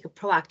try and take a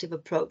proactive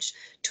approach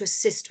to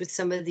assist with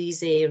some of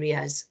these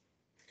areas.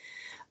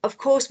 Of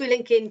course, we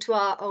link into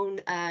our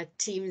own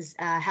team's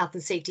health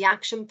and safety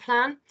action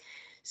plan.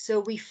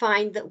 So we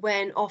find that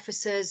when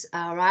officers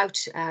are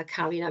out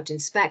carrying out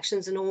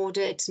inspections and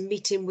audits,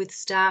 meeting with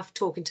staff,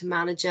 talking to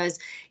managers,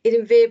 it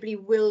invariably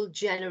will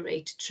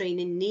generate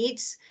training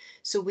needs.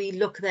 So we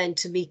look then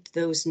to meet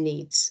those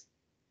needs.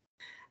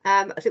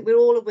 I think we're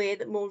all aware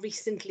that more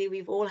recently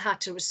we've all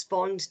had to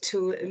respond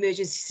to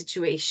emergency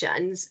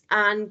situations,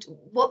 and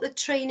what the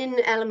training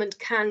element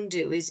can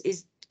do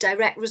is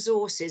direct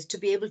resources to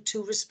be able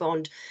to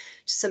respond to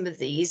some of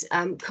these.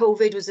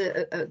 COVID was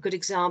a good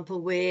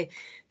example where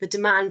the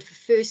demand for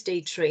first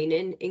aid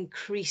training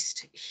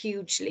increased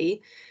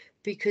hugely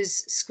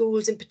because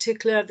schools in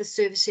particular of the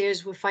service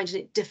areas were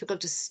finding it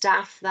difficult to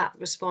staff that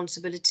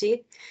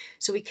responsibility.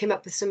 So we came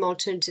up with some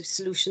alternative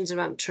solutions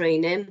around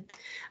training.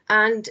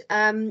 And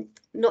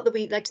not that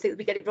we like to think that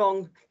we get it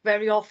wrong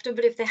very often,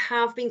 but if there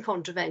have been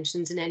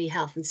contraventions in any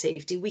health and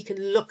safety, we can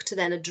look to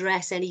then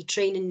address any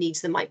training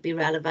needs that might be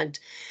relevant.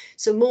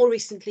 So more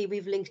recently,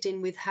 we've linked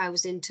in with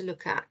housing to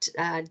look at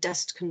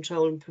dust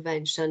control and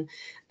prevention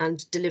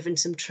and delivering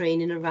some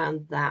training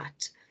around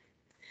that.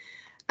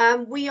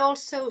 We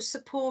also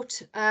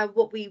support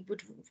what we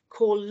would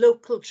call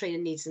local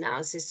training needs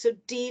analysis. So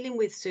dealing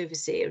with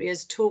service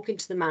areas, talking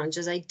to the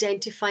managers,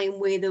 identifying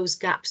where those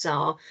gaps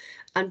are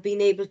and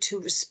being able to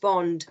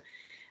respond.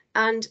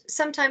 And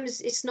sometimes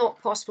it's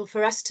not possible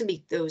for us to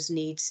meet those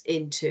needs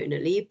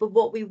internally, but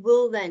what we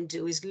will then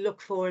do is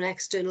look for an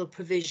external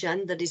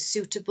provision that is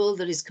suitable,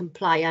 that is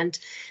compliant,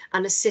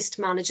 and assist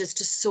managers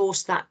to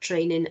source that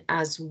training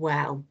as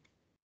well.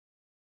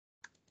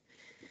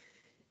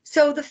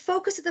 So the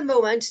focus at the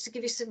moment, to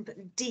give you some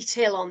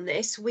detail on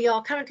this, we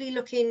are currently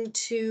looking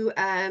to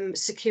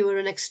secure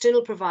an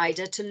external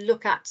provider to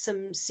look at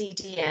some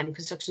CDM,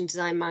 construction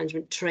design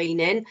management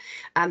training.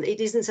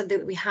 It isn't something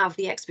that we have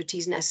the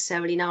expertise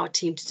necessarily in our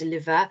team to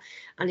deliver,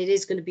 and it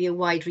is going to be a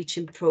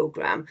wide-reaching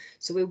programme.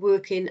 So we're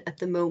working at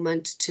the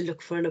moment to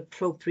look for an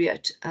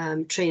appropriate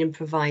training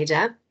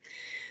provider.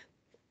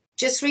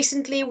 Just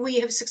recently, we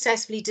have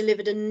successfully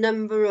delivered a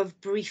number of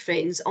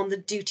briefings on the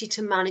duty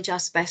to manage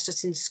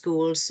asbestos in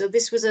schools. So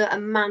this was a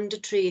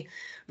mandatory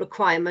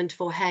requirement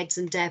for heads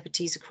and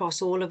deputies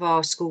across all of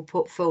our school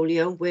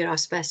portfolio where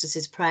asbestos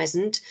is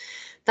present.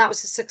 That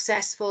was a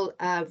successful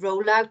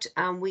rollout,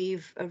 and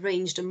we've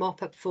arranged a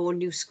mop-up for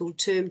new school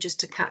term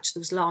just to catch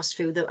those last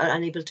few that are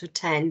unable to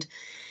attend.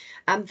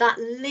 And that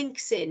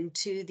links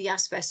into the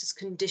asbestos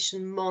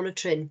condition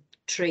monitoring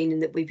training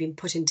that we've been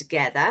putting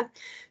together.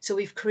 So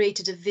we've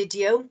created a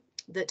video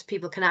that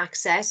people can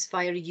access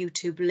via a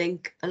YouTube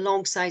link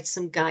alongside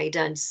some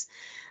guidance.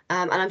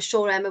 And I'm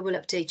sure Emma will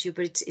update you,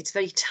 but it's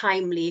very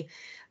timely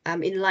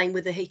in line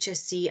with the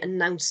HSC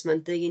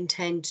announcement. They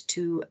intend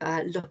to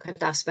look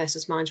at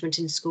asbestos management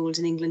in schools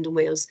in England and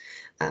Wales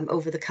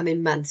over the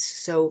coming months.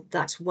 So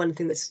that's one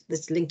thing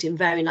that's linked in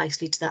very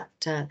nicely to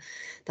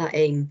that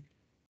aim.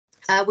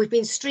 We've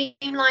been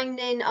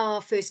streamlining our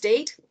first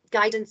aid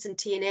guidance and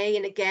TNA,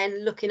 and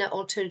again looking at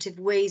alternative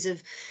ways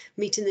of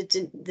meeting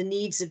the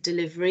needs of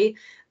delivery,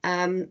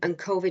 and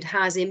COVID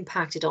has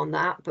impacted on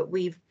that, but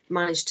we've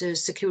managed to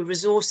secure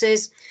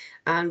resources,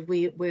 and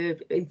we're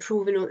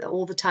improving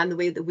all the time the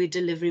way that we're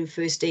delivering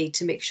first aid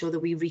to make sure that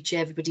we reach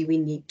everybody we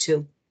need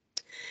to.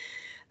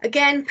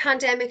 Again,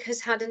 pandemic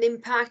has had an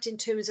impact in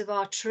terms of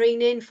our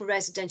training for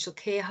residential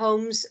care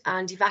homes,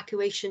 and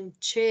evacuation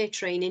chair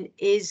training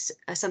is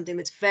something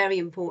that's very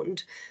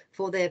important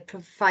for their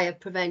fire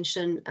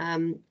prevention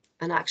and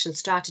action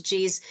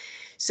strategies.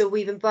 So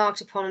we've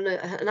embarked upon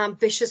an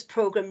ambitious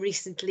programme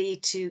recently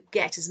to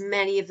get as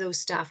many of those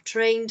staff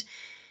trained.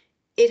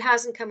 It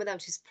hasn't come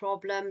without its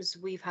problems.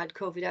 We've had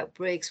COVID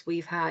outbreaks,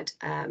 we've had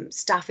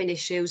staffing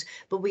issues,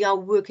 but we are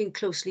working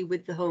closely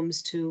with the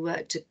homes to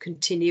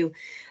continue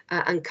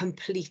and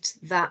complete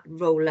that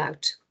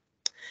rollout.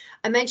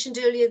 I mentioned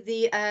earlier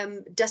the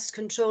dust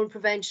control and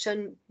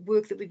prevention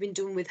work that we've been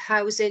doing with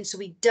housing, so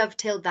we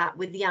dovetailed that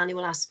with the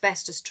annual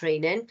asbestos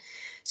training.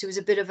 So it was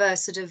a bit of a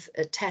sort of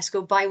a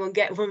Tesco buy one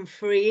get one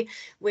free,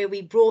 where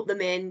we brought them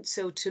in.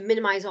 So to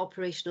minimise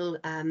operational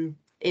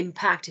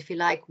impact, if you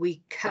like,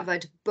 we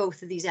covered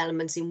both of these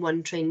elements in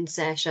one training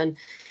session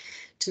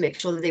to make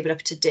sure that they were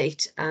up to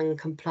date and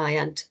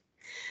compliant.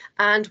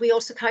 And we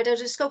also carried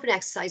out a scoping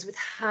exercise with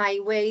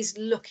highways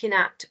looking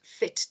at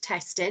fit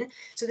testing.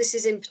 So this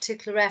is in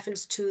particular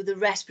reference to the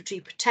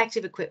respiratory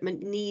protective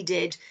equipment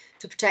needed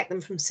to protect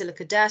them from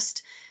silica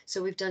dust.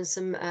 So we've done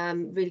some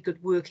really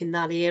good work in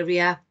that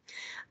area.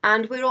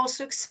 And we're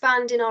also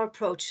expanding our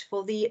approach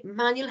for the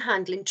manual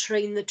handling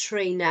train the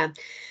trainer.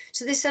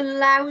 So this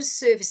allows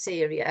service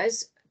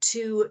areas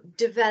to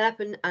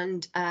develop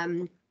and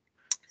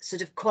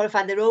sort of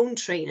qualify their own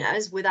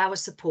trainers with our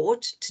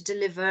support to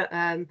deliver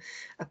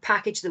a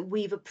package that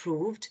we've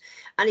approved.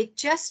 And it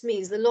just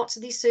means that lots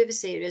of these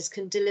service areas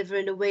can deliver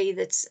in a way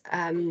that's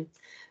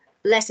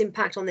less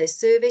impact on their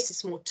service,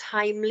 it's more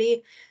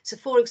timely. So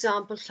for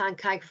example,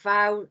 Llancaig,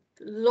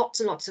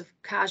 lots and lots of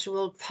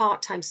casual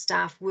part-time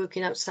staff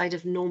working outside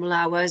of normal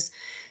hours.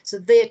 So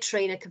their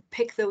trainer can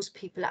pick those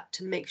people up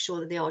to make sure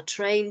that they are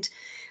trained.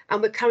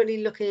 And we're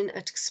currently looking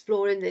at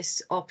exploring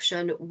this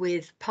option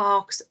with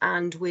parks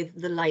and with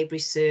the library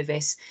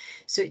service.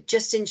 So it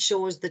just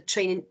ensures that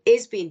training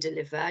is being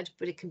delivered,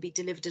 but it can be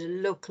delivered at a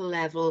local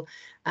level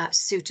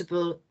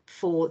suitable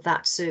for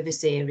that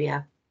service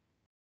area.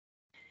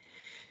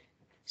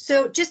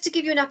 So just to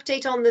give you an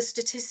update on the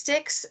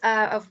statistics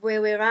of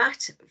where we're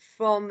at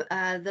from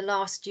the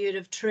last year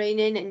of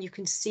training, and you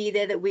can see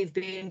there that we've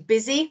been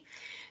busy.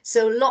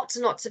 So lots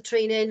and lots of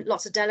training,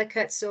 lots of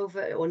delegates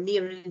over or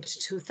nearing to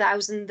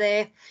 2,000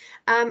 there.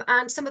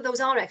 And some of those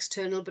are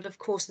external, but of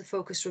course the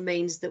focus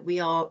remains that we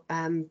are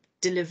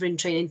delivering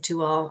training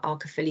to our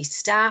Caerphilly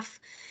staff.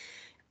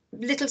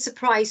 Little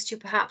surprise to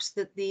you perhaps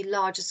that the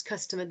largest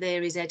customer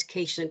there is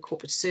education and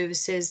corporate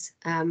services.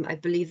 I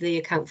believe they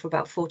account for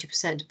about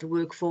 40% of the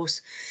workforce,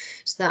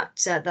 so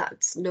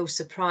that's no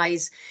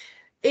surprise.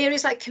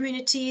 Areas like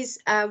communities,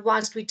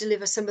 whilst we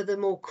deliver some of the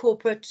more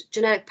corporate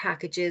generic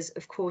packages,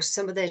 of course,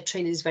 some of their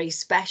training is very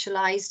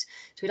specialised.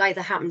 So it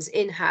either happens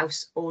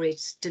in-house or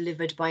it's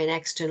delivered by an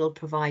external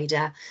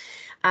provider.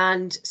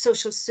 And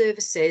social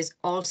services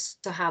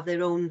also have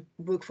their own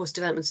workforce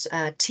development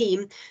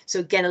team. So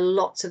again,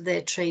 lots of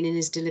their training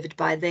is delivered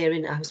by their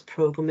in-house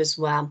programme as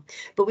well.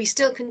 But we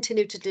still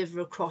continue to deliver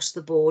across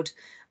the board.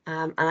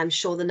 And I'm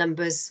sure the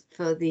numbers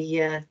for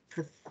the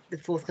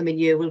forthcoming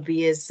year will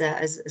be as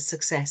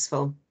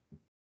successful.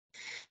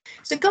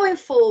 So going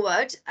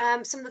forward,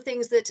 some of the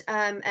things that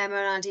Emma,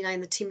 Andy and I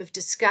and the team have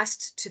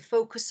discussed to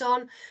focus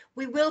on,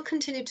 we will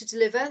continue to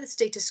deliver the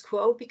status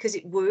quo because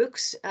it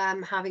works,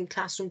 having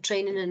classroom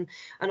training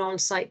and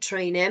on-site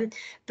training,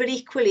 but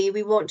equally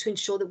we want to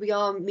ensure that we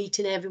are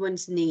meeting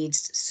everyone's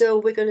needs. So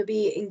we're going to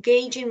be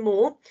engaging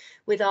more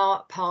with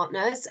our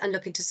partners and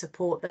looking to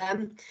support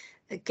them.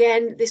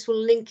 Again, this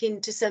will link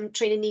into some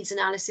training needs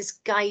analysis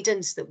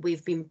guidance that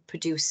we've been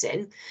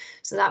producing.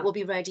 So that will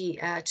be ready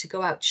to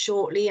go out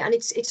shortly. And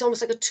it's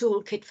almost like a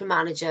toolkit for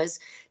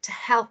managers to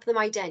help them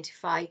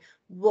identify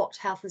what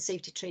health and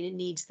safety training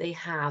needs they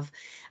have.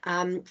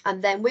 And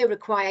then where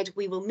required,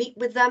 we will meet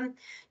with them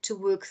to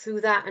work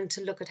through that and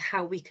to look at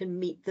how we can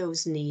meet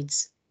those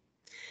needs.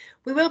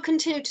 We will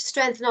continue to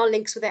strengthen our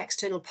links with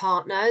external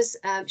partners.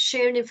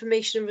 Sharing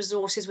information and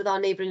resources with our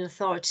neighbouring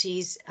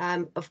authorities,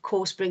 of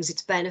course, brings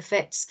its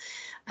benefits.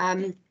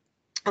 And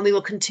we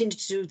will continue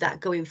to do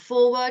that going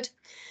forward.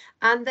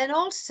 And then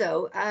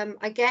also,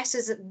 I guess,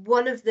 as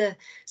one of the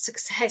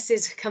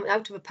successes coming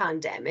out of a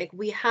pandemic,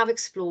 we have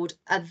explored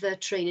other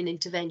training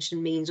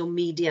intervention means or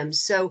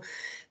mediums. So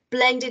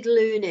blended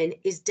learning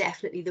is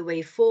definitely the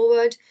way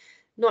forward.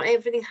 Not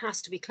everything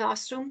has to be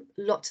classroom.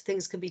 Lots of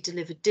things can be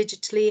delivered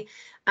digitally.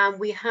 And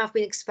we have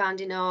been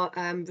expanding our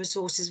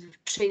resources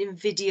of training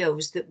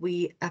videos that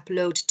we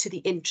upload to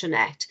the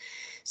intranet.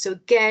 So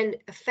again,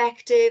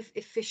 effective,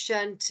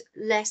 efficient,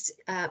 less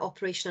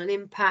operational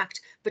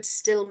impact, but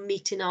still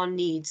meeting our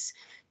needs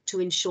to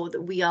ensure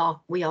that we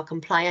are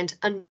compliant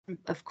and,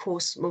 of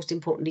course, most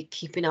importantly,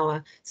 keeping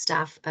our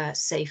staff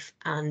safe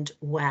and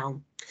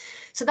well.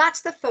 So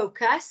that's the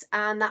focus,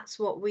 and that's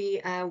what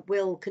we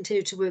will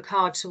continue to work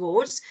hard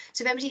towards.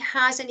 So if anybody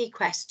has any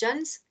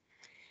questions,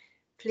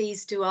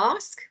 please do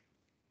ask.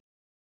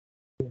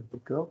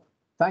 Cool.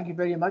 Thank you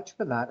very much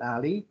for that,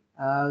 Ali.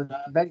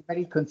 Very,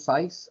 very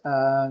concise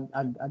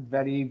and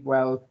very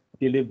well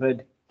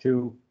delivered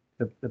to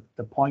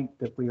the point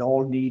that we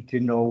all need to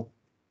know.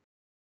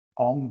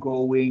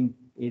 Ongoing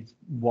is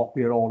what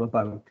we're all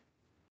about.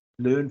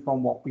 Learn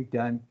from what we've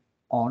done,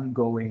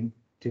 ongoing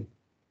to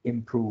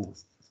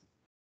improve.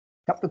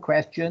 A couple of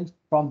questions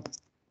from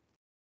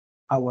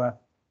our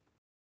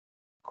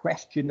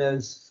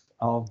questioners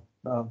of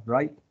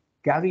right.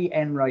 Gary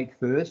Enright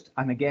first,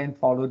 and again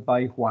followed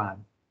by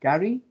Juan.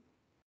 Gary?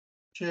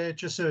 Chair,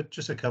 just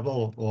a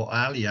couple, or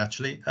Ali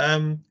actually.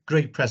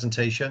 Great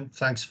presentation,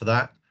 thanks for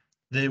that.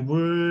 There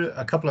were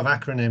a couple of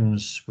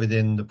acronyms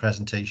within the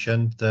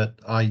presentation that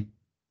I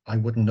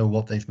wouldn't know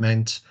what they've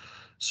meant.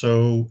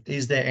 So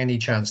is there any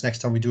chance next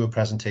time we do a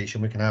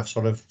presentation we can have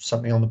sort of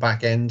something on the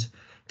back end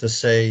to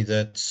say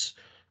that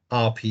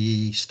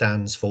RPE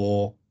stands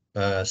for,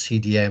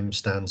 CDM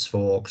stands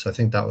for, because I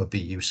think that would be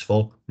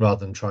useful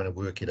rather than trying to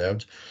work it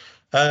out.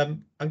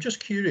 I'm just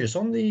curious,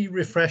 on the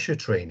refresher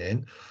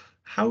training,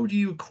 how do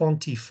you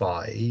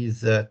quantify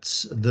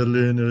that the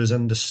learner has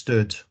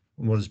understood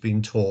what has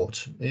been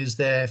taught? Is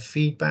there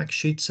feedback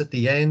sheets at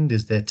the end?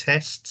 Is there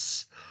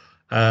tests?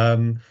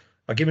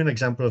 I'll give you an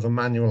example of a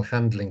manual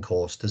handling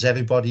course. Does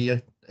everybody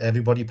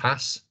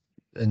pass?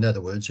 In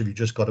other words, have you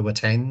just got to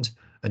attend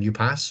and you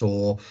pass,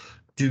 or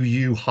do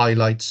you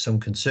highlight some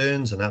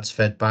concerns and that's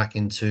fed back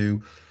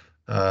into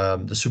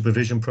the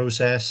supervision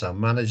process, our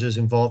managers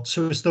involved.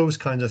 So it's those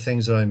kinds of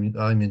things that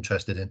I'm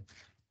interested in.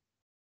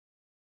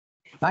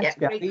 Thanks,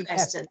 Yeah, great Gary.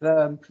 Yes, question.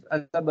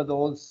 some of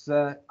those,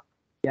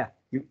 yeah,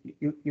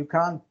 you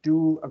can't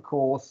do a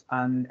course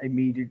and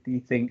immediately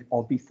think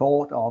or be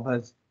thought of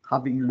as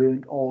having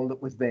learned all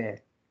that was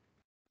there.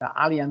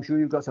 Ali, I'm sure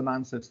you've got some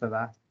answers for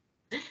that.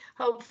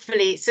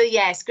 Hopefully. So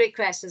yes, great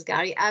questions,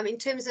 Gary. In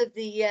terms of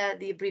the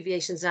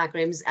abbreviations and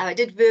acronyms, I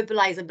did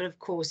verbalise them, but of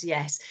course,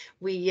 yes,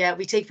 we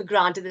take for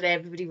granted that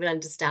everybody will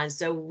understand.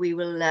 So we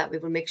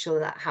will make sure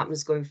that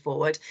happens going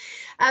forward.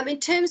 In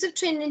terms of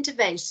training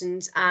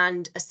interventions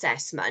and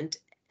assessment,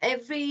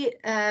 every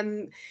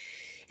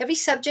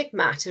subject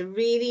matter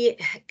really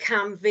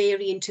can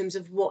vary in terms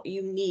of what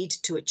you need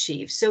to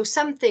achieve. So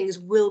some things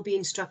will be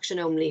instruction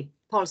only,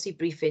 policy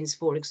briefings,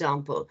 for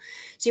example.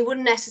 So you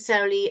wouldn't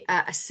necessarily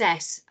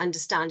assess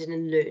understanding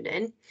and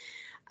learning.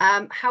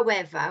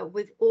 However,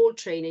 with all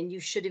training, you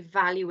should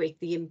evaluate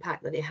the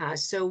impact that it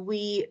has. So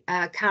we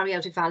carry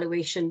out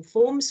evaluation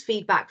forms,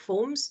 feedback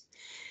forms.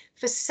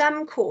 For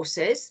some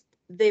courses,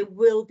 there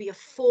will be a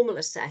formal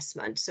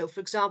assessment. So, for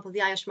example,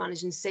 the Irish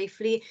Managing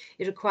Safely,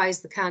 it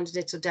requires the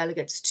candidates or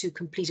delegates to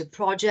complete a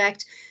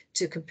project,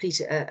 to complete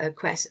a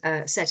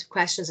set of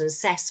questions, an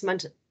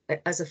assessment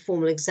as a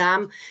formal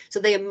exam. So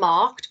they are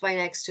marked by an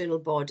external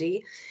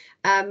body.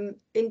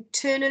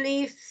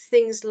 Internally,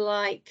 things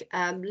like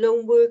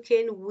loan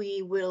working,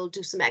 we will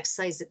do some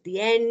exercise at the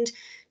end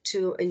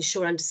to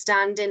ensure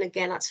understanding.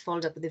 Again, that's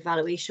followed up with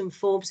evaluation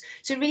forms.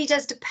 So it really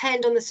does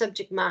depend on the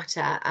subject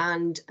matter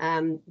and,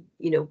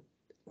 you know,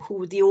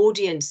 who the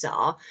audience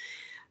are.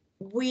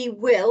 We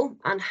will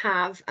and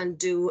have and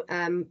do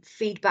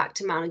feedback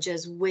to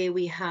managers where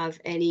we have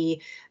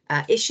any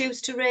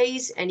issues to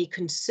raise, any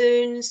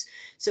concerns.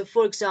 So,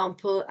 for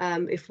example,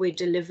 if we're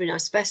delivering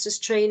asbestos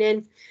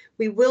training,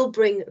 we will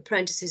bring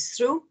apprentices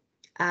through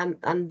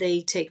and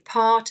they take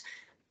part,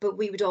 but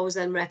we would always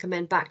then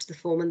recommend back to the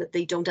foreman that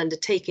they don't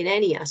undertake in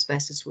any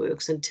asbestos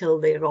works until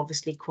they're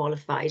obviously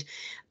qualified.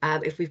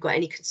 If we've got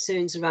any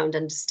concerns around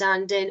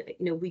understanding,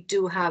 you know, we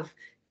do have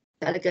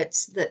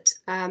delegates that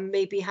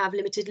maybe have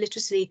limited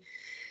literacy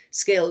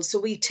skills. So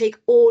we take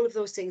all of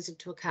those things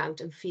into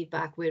account and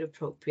feedback where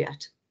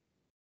appropriate.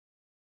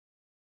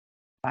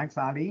 Thanks,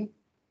 Ali.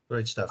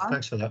 Great stuff.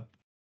 Thanks for that.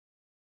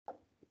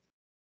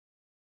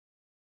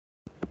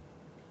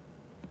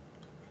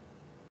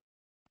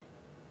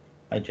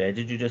 Hi, Jay.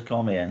 Did you just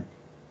call me in?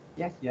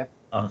 Yes, yeah.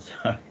 Oh,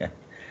 sorry. I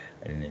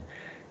didn't.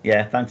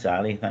 Yeah, thanks,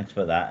 Ali. Thanks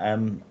for that.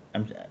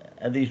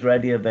 Are these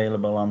ready,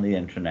 available on the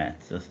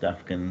intranet so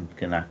staff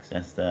can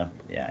access them?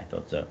 Yeah, I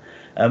thought so.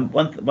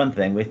 One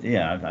thing with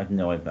I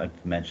know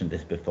I've mentioned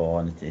this before,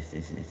 and it's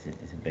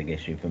a big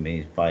issue for me.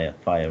 Is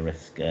fire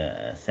risk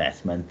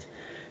assessment.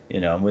 You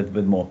know, with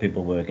more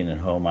people working at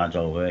home,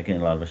 agile working,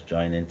 a lot of us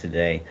join in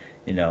today.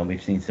 You know,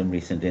 we've seen some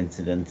recent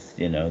incidents.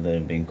 You know, that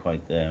have been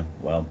quite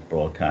well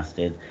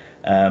broadcasted.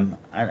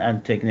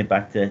 And taking it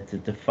back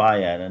to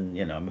fire, and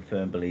you know, I'm a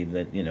firm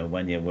believer that, you know,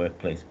 when your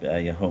workplace,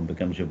 your home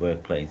becomes your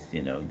workplace,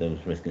 you know, those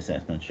risk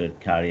assessments should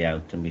carry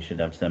out, and we should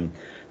have some.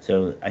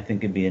 So I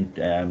think it'd be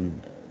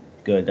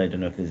good. I don't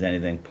know if there's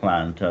anything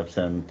planned to have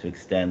some to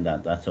extend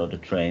that sort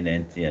of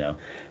training. You know,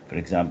 for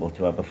example,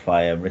 to have a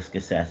fire risk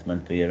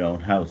assessment for your own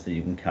house that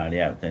you can carry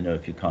out. I know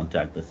if you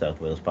contact the South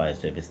Wales Fire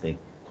Service, they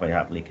quite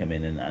happily come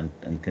in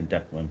and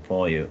conduct one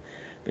for you.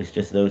 But it's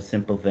just those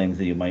simple things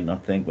that you might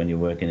not think when you're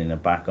working in a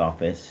back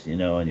office, you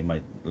know, and you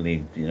might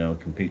leave, you know, a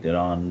computer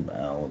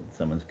on,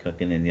 someone's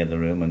cooking in the other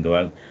room and go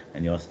out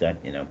and you're stuck,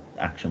 you know,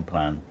 action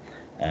plan.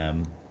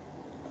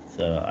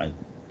 So I'd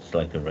just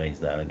like to raise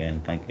that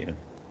again. Thank you.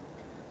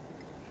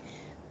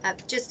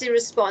 Just in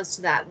response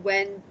to that,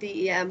 when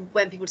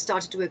people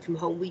started to work from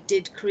home, we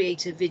did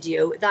create a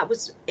video that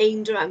was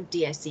aimed around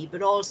DSE,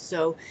 but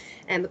also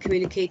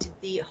communicated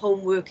the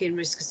home working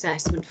risk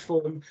assessment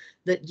form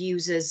that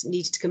users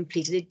needed to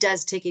complete, and it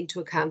does take into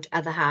account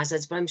other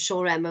hazards. But I'm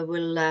sure Emma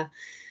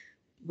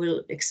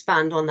will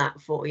expand on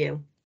that for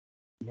you.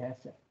 Yes,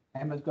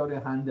 Emma's got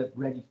her hand up,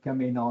 ready to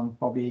come in on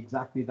probably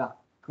exactly that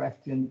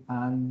question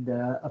and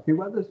a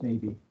few others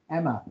maybe.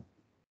 Emma.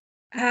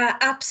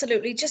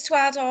 Absolutely. Just to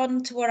add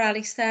on to what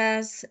Ali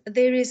says,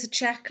 there is a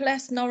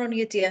checklist, not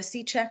only a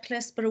DSE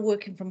checklist, but a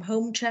working from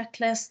home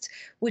checklist,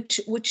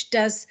 which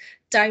does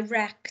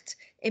direct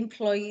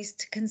employees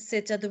to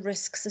consider the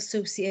risks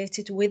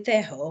associated with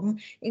their home,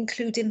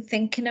 including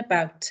thinking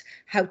about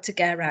how to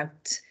get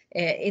out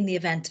in the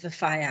event of a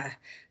fire.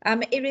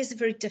 It is a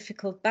very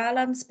difficult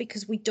balance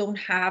because we don't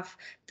have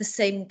the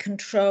same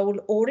control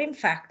or, in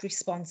fact,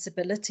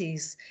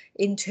 responsibilities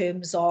in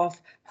terms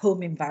of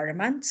home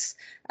environments.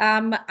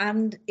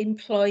 And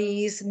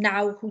employees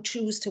now who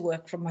choose to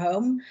work from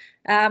home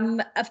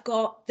have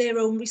got their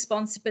own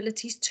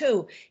responsibilities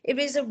too. It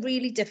is a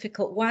really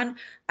difficult one.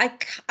 I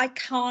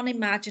can't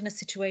imagine a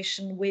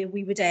situation where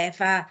we would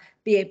ever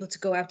be able to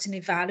go out and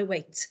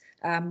evaluate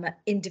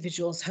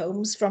individuals'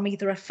 homes from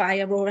either a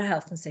fire or a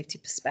health and safety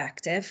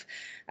perspective.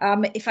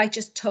 If I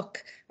just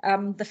took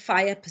the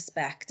fire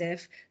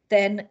perspective,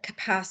 then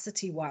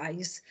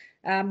capacity-wise,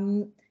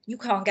 you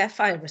can't get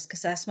fire risk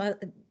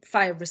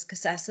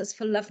assessors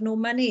for love nor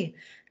money.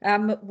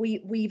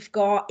 We've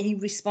got a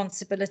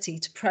responsibility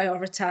to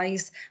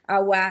prioritise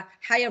our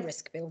higher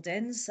risk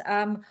buildings,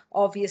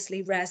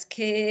 obviously res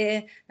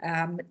care,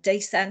 day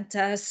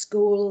centres,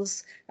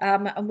 schools,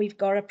 and we've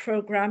got a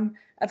programme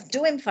of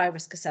doing fire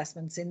risk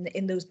assessments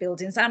in those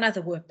buildings and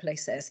other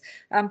workplaces.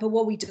 But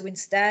what we do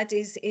instead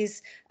is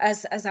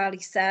as Ali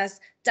says,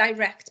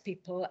 direct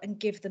people and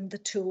give them the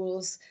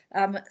tools,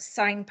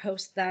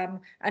 signpost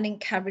them and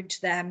encourage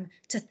them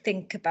to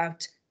think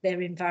about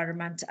their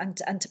environment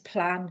and to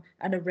plan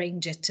and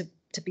arrange it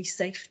to be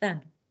safe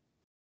then.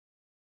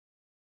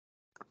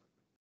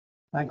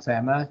 Thanks,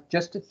 Emma.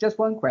 Just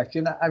one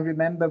question. I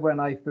remember when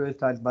I first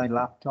had my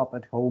laptop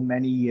at home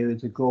many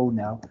years ago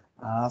now,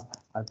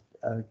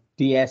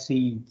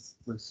 DSE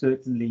was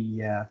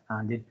certainly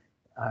handed.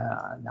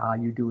 Are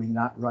you doing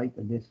that right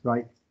and this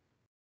right?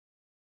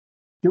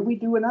 Do we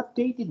do an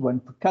updated one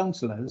for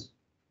councillors?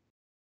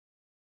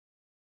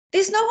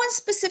 There's no one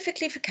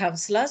specifically for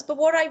councillors, but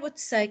what I would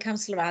say,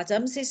 Councillor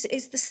Adams,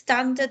 is the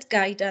standard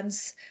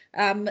guidance,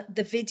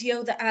 the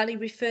video that Ali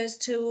refers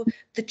to,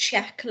 the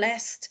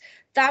checklist,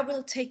 that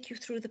will take you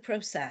through the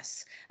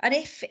process. And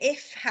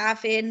if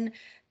having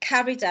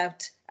carried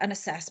out an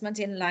assessment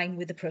in line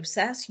with the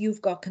process,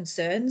 you've got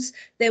concerns,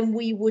 then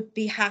we would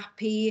be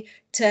happy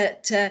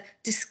to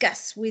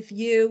discuss with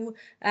you.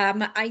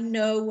 I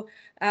know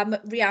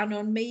Rhiannon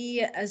and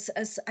me, as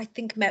I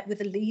think, met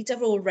with a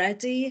leader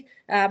already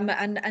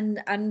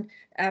and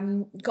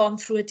gone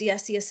through a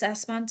DSE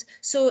assessment.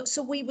 So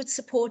we would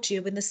support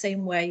you in the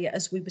same way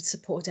as we would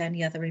support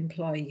any other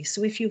employee.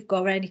 So if you've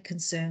got any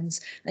concerns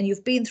and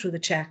you've been through the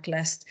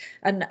checklist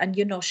and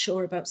you're not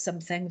sure about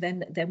something,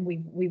 then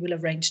we will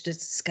arrange to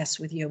discuss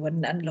with you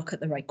and look at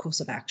the right course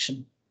of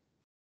action.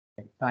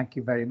 Thank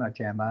you very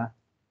much, Emma.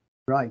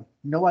 Right,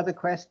 no other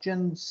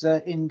questions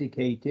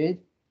indicated.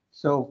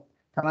 So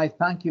can I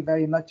thank you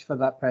very much for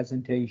that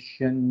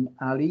presentation,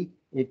 Ali?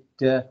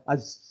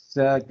 As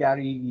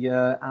Gary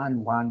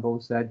and Juan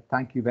both said,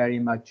 thank you very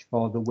much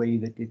for the way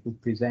that it was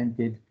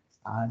presented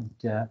and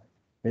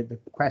the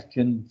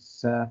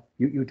questions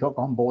you took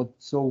on board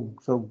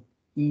so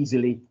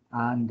easily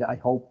and I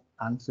hope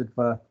answered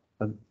for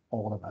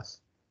all of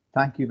us.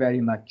 Thank you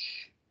very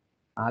much,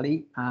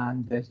 Ali.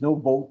 And there's no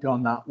vote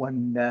on that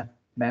one,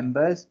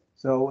 members.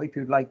 So if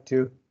you'd like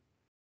to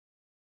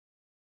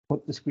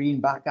put the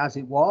screen back as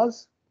it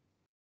was.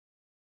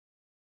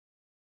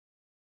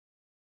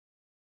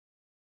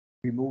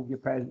 Remove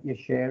your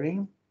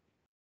sharing.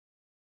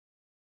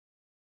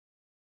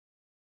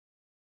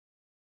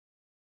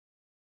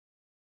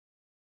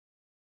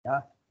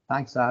 Yeah,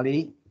 thanks,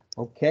 Ali.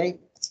 Okay,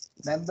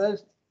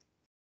 members,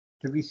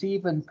 to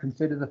receive and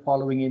consider the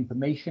following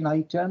information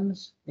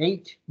items.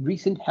 8,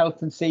 recent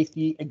health and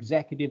safety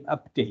executive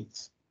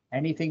updates.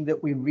 Anything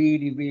that we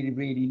really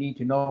need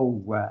to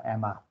know,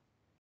 Emma?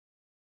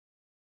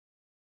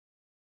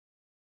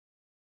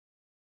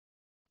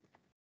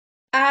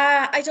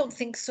 I don't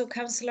think so,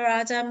 Councillor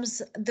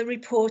Adams. The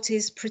report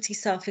is pretty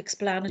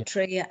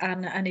self-explanatory, yeah.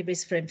 and it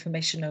is for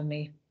information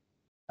only.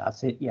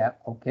 That's it, yeah,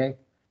 okay.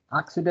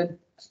 Accident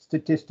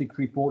statistic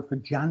report for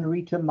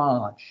January to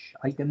March,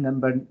 item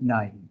number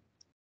 9.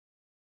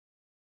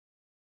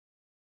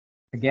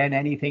 Again,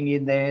 anything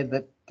in there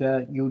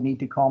that you need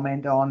to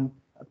comment on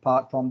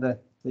apart from the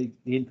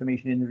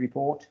information in the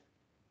report?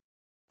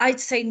 I'd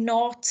say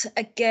not.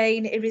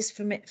 Again, it is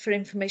for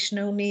information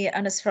only,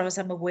 and as far as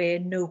I'm aware,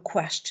 no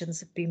questions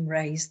have been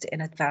raised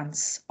in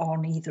advance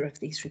on either of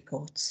these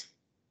reports.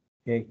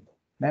 Okay,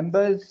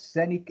 members,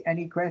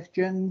 any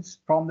questions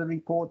from the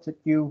reports that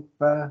you've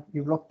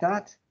looked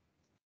at?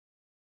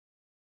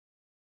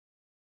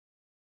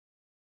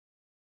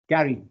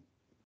 Gary.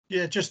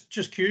 Yeah,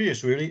 just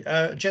curious, really.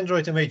 Agenda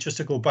item 8, just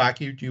to go back,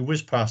 you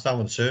whizzed past that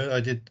one, sir. I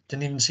didn't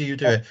even see you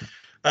do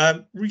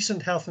it.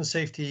 Recent health and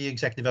safety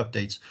executive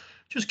updates.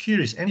 Just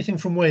curious, anything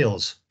from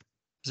Wales?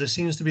 Because there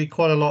seems to be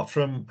quite a lot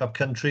from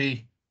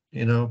upcountry,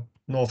 you know,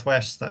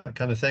 northwest, that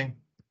kind of thing.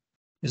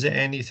 Is there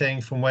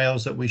anything from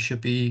Wales that we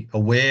should be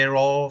aware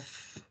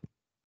of?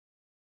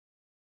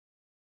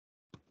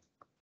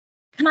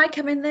 Can I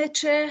come in there,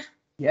 Chair?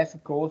 Yes,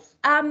 of course.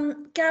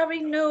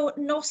 Gary, no,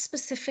 not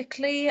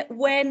specifically.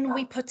 When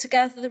we put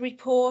together the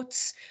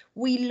reports,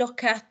 we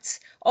look at,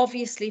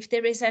 obviously, if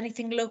there is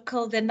anything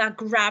local, then that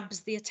grabs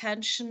the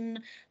attention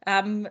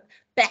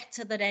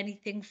better than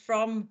anything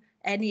from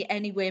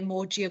anywhere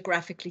more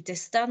geographically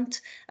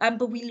distant.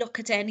 But we look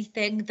at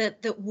anything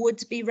that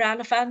would be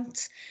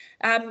relevant.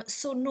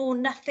 So no,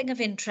 nothing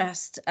of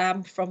interest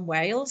from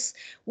Wales.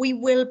 We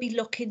will be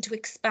looking to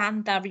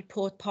expand that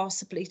report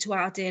possibly to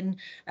add in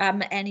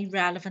any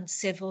relevant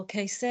civil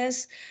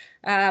cases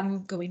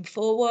going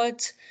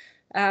forward.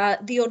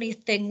 The only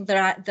thing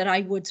that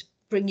I would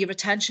bring your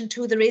attention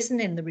to, there isn't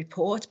in the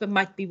report, but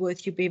might be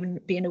worth you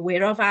being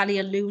aware of. Ali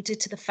alluded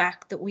to the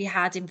fact that we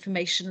had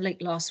information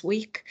late last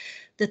week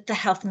that the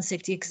Health and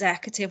Safety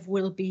Executive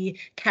will be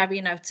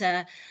carrying out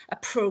a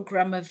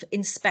programme of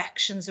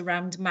inspections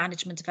around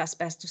management of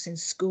asbestos in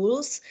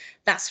schools.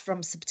 That's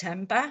from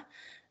September.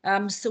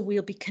 So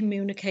we'll be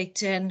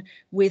communicating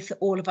with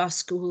all of our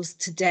schools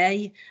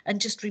today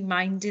and just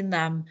reminding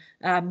them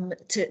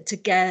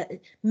to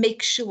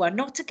make sure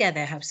not to get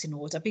their house in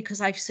order, because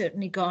I've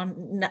certainly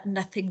gone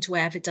nothing to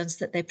evidence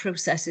that their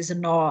processes are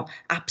not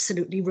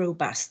absolutely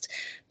robust,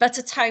 but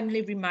a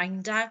timely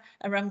reminder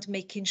around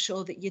making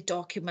sure that your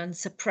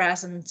documents are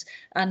present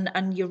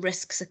and your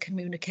risks are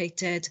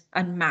communicated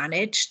and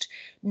managed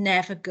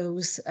never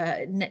goes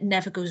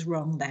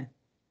wrong then.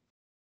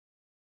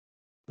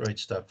 Great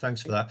stuff.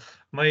 Thanks for that.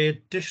 My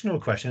additional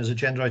question is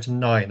agenda item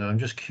 9, and I'm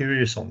just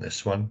curious on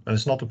this one, and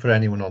it's not to put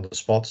anyone on the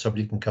spot,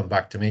 somebody can come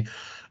back to me.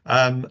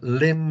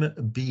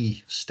 Lim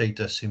B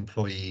status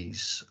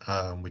employees,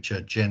 which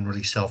are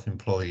generally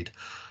self-employed.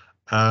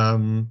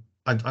 I'm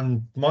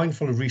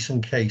mindful of a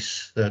recent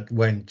case that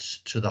went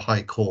to the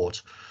High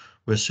Court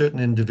where certain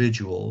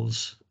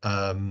individuals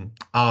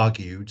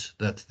argued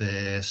that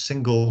their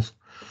single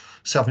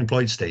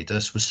self-employed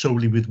status was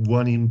solely with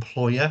one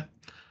employer.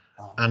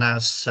 And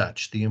as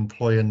such, the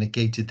employer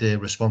negated their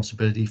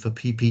responsibility for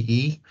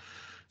PPE.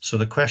 So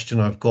the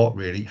question I've got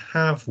really,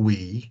 have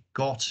we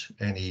got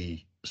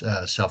any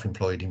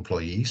self-employed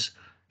employees?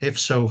 If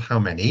so, how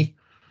many?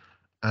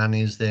 And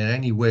is there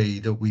any way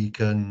that we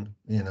can,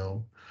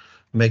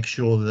 make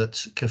sure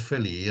that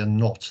Caerphilly are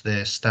not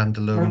their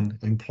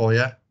standalone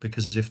employer?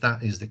 Because if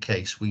that is the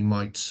case, we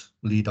might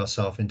lead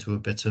ourselves into a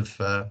bit of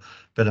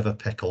a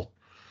pickle.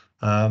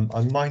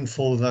 I'm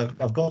mindful that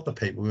I've got the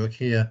paperwork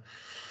here.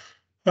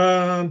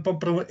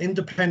 But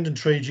independent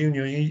trade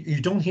union,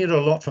 you don't hear a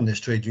lot from this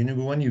trade union,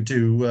 but when you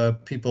do,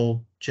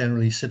 people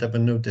generally sit up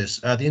and notice.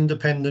 The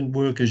Independent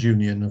Workers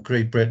Union of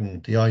Great Britain,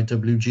 the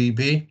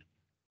IWGB,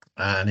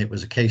 and it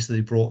was a case that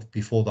they brought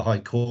before the High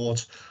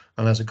Court,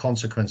 and as a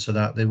consequence of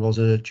that, there was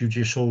a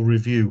judicial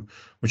review,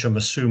 which I'm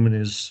assuming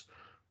is,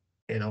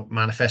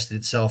 manifested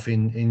itself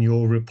in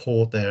your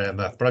report there,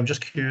 Emma. But I'm just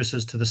curious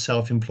as to the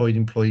self-employed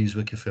employees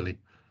with Caerphilly.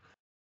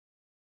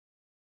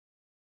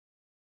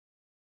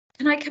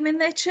 Can I come in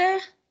there, Chair?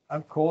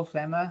 Of course,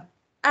 Emma.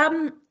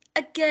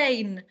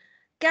 Again,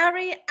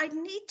 Gary, I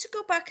need to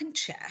go back and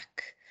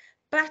check,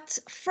 but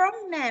from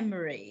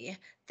memory,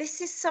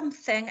 this is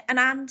something, and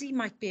Andy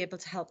might be able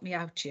to help me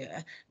out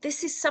here,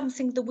 this is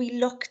something that we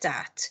looked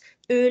at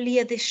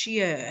earlier this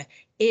year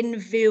in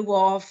view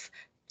of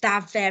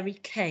that very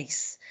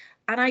case.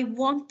 And I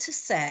want to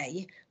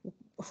say,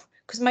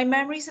 because my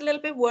memory's a little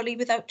bit woolly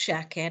without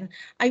checking,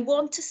 I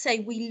want to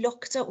say we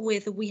looked at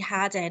whether we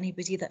had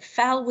anybody that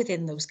fell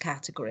within those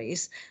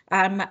categories,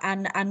 and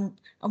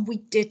we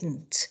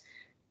didn't.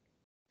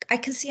 I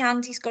can see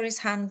Andy's got his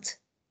hand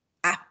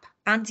up.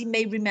 Andy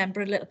may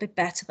remember a little bit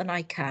better than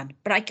I can,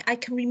 but I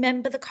can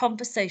remember the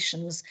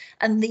conversations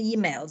and the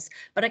emails,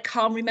 but I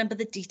can't remember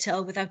the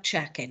detail without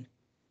checking.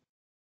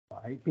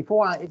 Right.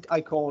 Before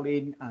I call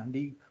in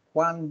Andy,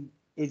 Juan,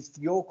 is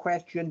your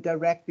question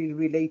directly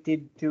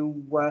related to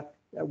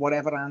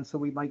whatever answer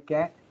we might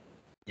get?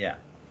 Yeah.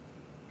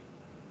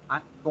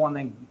 Go on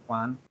then,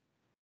 Juan.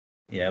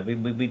 Yeah,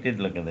 we did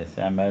look at this,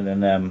 Emma,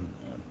 and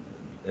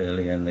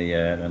earlier in the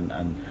year, and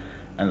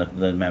looked at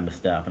the member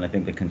staff, and I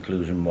think the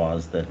conclusion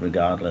was that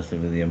regardless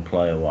of who the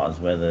employer was,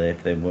 whether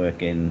if they're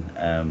working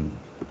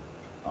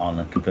on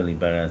a Caerphilly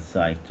Borough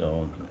site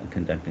or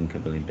conducting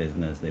Caerphilly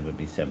business, they would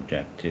be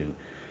subject to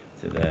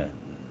the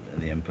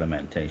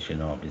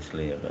implementation,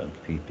 obviously, of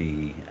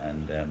PPE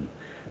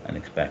and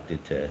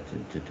expected to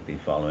be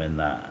following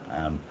that.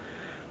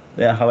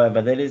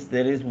 However,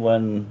 there is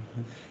one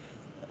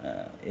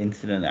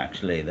incident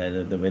actually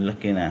that we're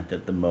looking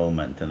at the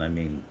moment, and I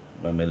mean,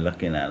 when we're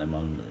looking at them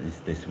on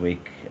this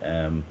week,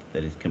 that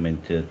is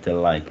coming to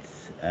light,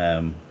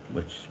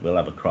 which will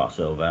have a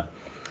crossover.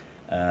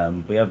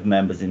 We have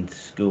members in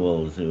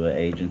schools who are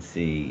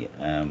agency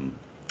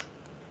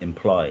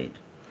employed,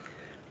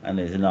 and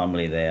there's an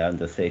anomaly there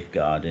under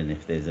safeguarding.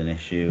 If there's an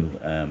issue,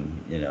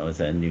 as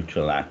a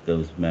neutral act,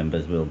 those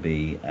members will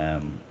be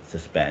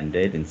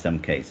suspended in some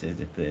cases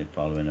if they're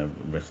following a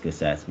risk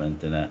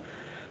assessment and a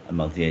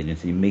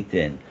multi-agency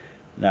meeting.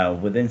 Now,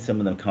 within some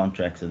of the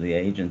contracts of the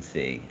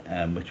agency,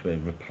 which we're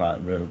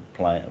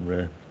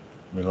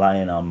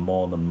relying on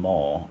more and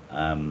more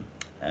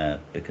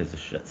because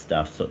of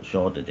staff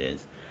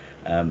shortages,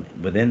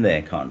 within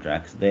their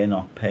contracts, they're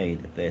not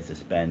paid if they're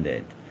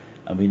suspended.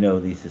 And we know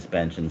these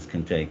suspensions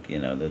can take,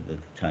 the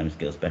time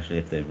scale, especially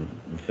if they're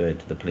referred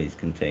to the police,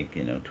 can take,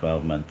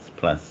 12 months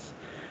plus,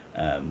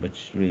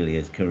 which really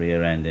is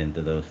career ending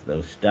to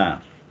those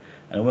staff.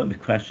 And I won't be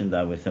questioned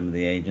that with some of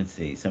the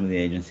agencies. Some of the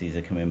agencies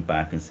are coming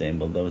back and saying,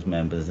 well, those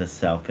members are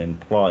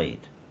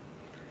self-employed.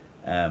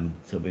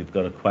 So we've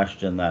got to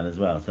question that as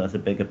well. So that's a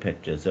bigger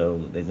picture. So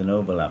there's an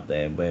overlap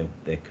there where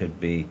there could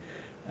be,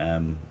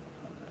 where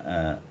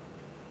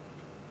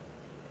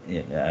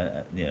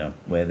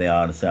they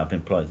are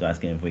self-employed. So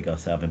asking if we got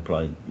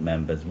self-employed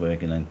members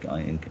working in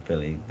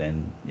Caerphilly,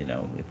 then,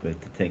 if we're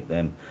to take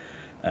them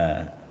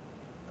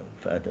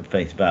at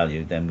face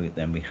value,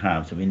 then we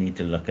have. So we need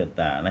to look at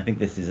that, and I think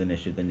this is an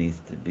issue that needs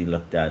to be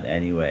looked at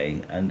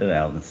anyway under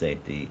health and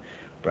safety,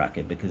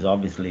 bracket, because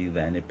obviously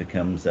then it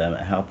becomes a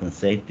health and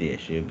safety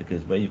issue,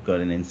 because where you've got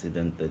an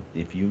incident that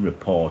if you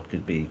report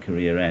could be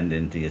career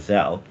ending to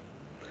yourself,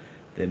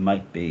 there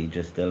might be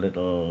just a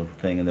little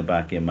thing in the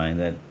back of your mind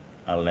that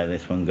I'll let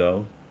this one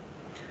go.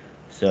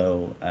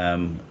 So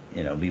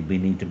you know, we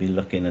need to be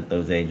looking at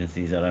those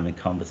agencies or having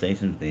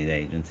conversations with these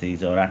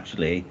agencies, or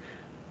actually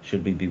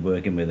should we be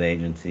working with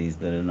agencies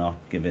that are not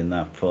giving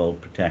that full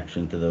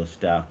protection to those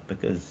staff,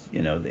 because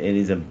you know it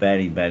is a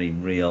very, very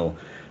real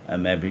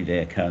everyday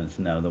occurrence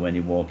now that when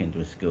you walk into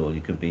a school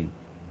you could be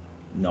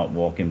not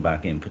walking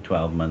back in for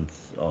 12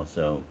 months or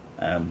so,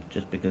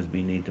 just because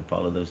we need to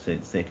follow those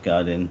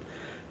safeguarding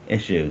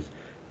issues.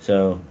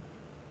 So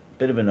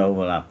bit of an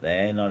overlap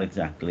there, not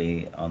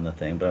exactly on the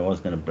thing, but I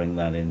was going to bring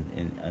that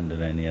in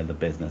under any other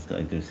business, because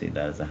I do see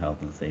that as a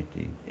health and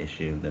safety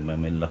issue. Then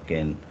when we look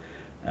in,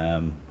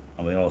 and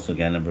we're also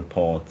getting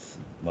reports,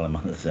 while I'm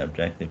on the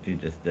subject, if you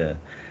just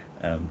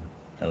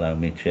allow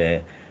me,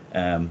 Chair,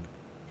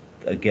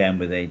 again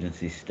with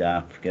agency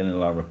staff, getting a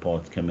lot of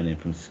reports coming in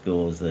from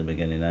schools that are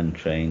getting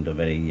untrained or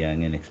very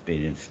young,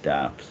 inexperienced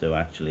staff. So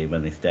actually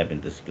when they step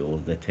into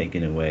schools, they're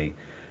taken away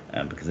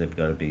because they've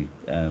got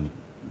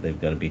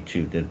to be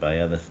tutored by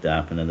other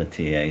staff and other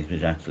TAs,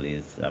 which actually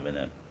is having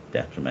a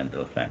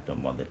detrimental effect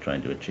on what they're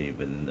trying to achieve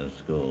within those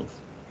schools.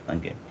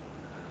 Thank you.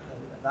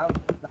 That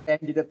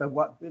ended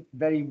up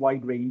very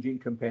wide-ranging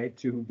compared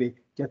to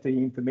just the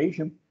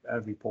information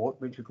report,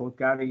 which of course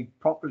Gary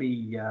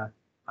properly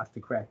asked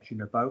a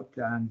question about,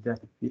 and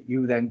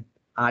you then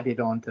added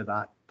on to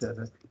that.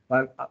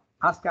 Well,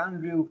 ask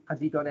Andrew,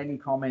 has he got any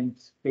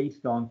comments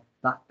based on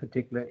that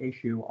particular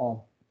issue of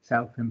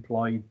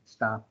self-employed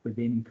staff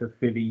within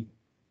Caerphilly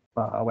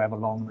for however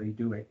long they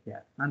do it? Yeah,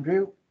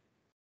 Andrew.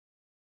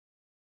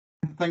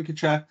 Thank you,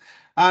 Chair.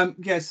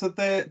 Yeah, so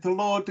the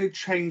law did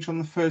change on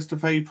the 1st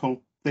of April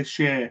this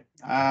year.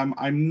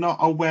 I'm not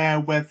aware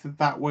whether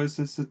that was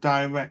as a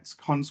direct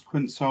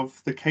consequence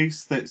of the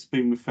case that's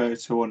been referred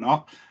to or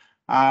not,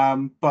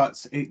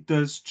 but it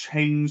does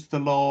change the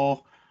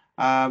law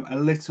a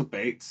little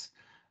bit.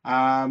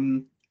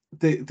 The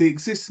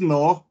existing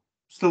law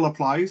still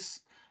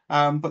applies,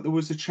 but there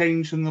was a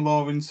change in the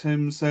law in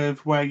terms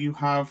of where you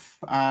have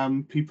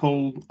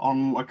people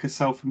on like a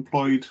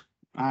self-employed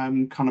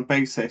kind of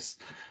basis.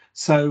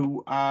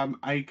 So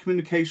a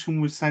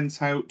communication was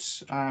sent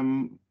out,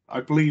 I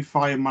believe,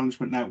 via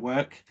Management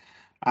Network.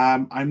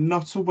 I'm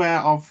not aware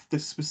of the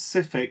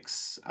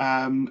specifics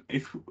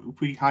if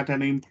we had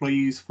any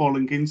employees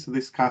falling into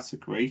this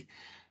category.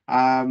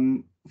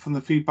 From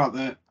the feedback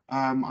that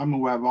I'm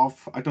aware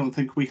of, I don't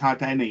think we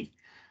had any.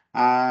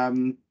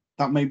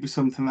 That may be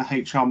something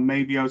that HR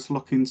may be able to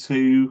look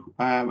into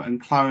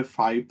and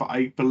clarify, but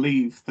I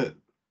believe that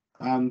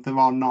there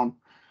are none.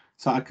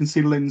 So I can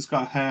see Lynn's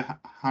got her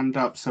hand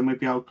up, so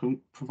maybe I can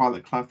provide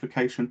that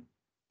clarification.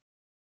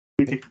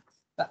 Thank you.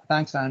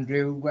 Thanks,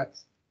 Andrew.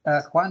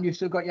 Juan, you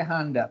still got your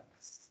hand up.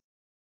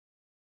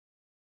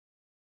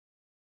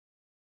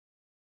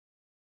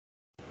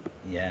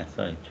 Yeah,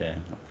 sorry,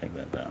 Chair, I'll take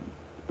that down.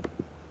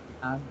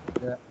 And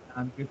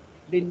Andrew,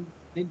 Lynn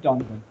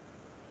Donovan.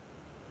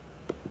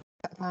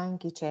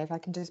 Thank you, Chair. If I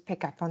can just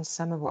pick up on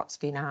some of what's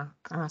been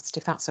asked,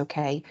 if that's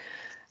okay.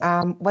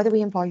 Whether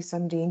we employ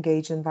somebody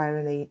engaged in via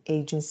an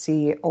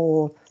agency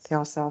or they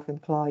are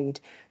self-employed,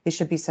 they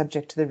should be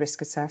subject to the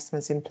risk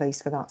assessments in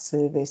place for that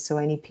service. So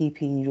any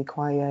PPE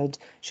required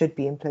should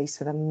be in place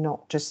for them,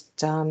 not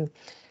just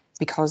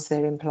because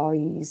they're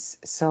employees.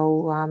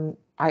 So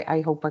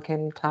I hope I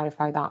can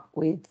clarify that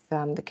with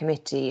the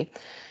committee.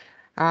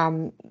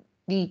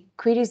 The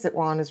queries that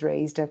Juan has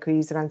raised are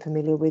queries that I'm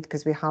familiar with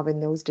because we're having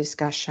those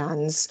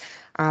discussions.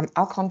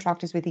 Our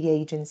contract is with the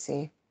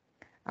agency.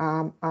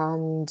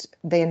 And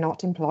they are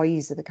not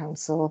employees of the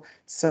council.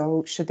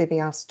 So should they be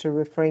asked to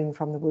refrain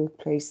from the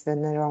workplace,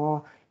 then there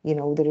are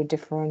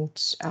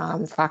different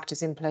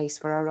factors in place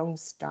for our own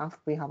staff.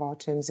 We have our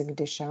terms and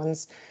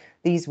conditions.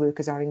 These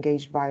workers are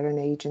engaged via an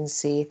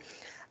agency.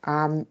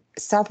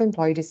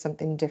 Self-employed is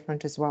something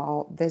different as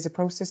well. There's a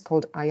process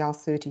called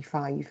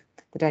IR35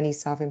 that any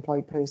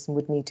self-employed person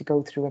would need to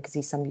go through. I can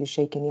see some of you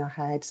shaking your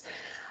heads.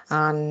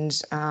 And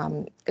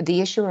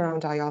the issue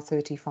around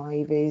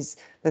IR35 is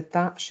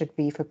that should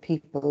be for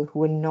people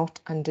who are not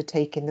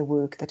undertaking the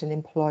work that an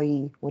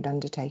employee would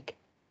undertake.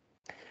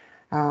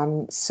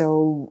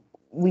 So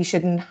we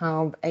shouldn't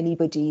have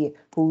anybody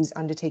who's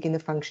undertaking the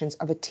functions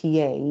of a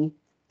TA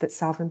that's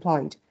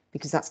self-employed,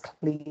 because that's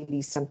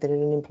clearly something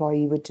an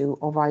employee would do,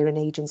 or via an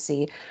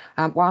agency.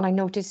 While I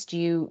noticed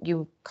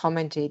you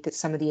commented that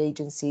some of the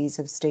agencies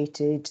have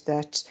stated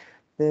that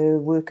the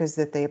workers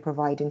that they are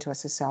providing to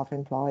us are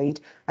self-employed,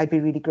 I'd be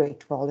really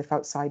grateful if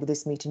outside of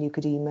this meeting you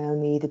could email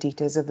me the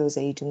details of those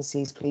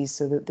agencies, please,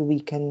 so that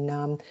we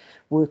can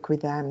work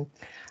with them.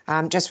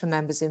 Just for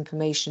members'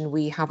 information,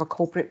 we have a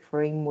corporate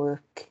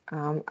framework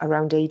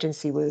around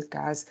agency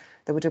workers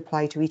that would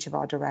apply to each of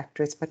our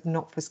directorates, but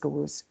not for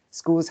schools.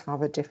 Schools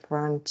have a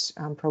different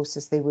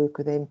process they work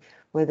within,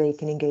 where they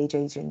can engage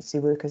agency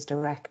workers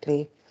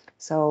directly.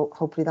 So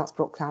hopefully that's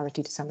brought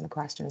clarity to some of the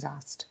questions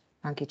asked.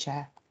 Thank you,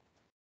 Chair.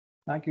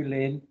 Thank you,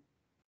 Lynn.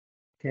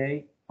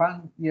 Okay,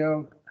 Juan,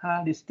 your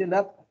hand is still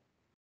up.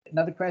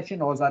 Another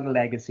question, or is that a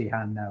legacy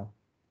hand now?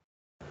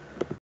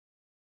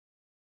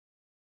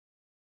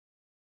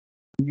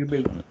 You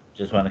move.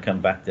 Just want to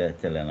come back to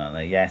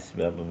Lynn. Yes,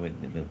 we'll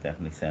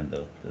definitely send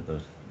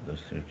those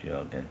through to you.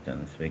 I'll get it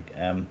done this week.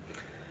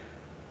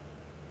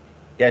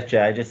 Yeah,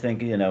 Chair, I just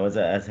think, as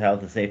a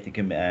health and safety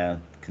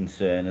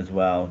concern as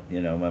well,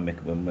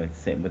 when we're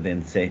sitting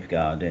within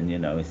safeguarding,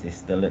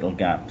 it's the little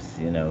gaps,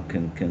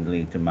 can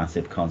lead to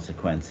massive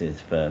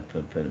consequences for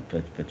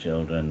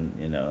children,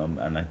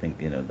 and I think,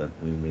 that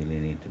we really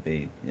need to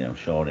be,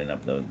 shoring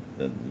up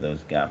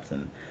those gaps.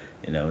 And,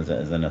 as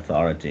an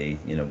authority,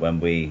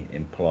 when we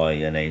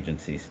employ an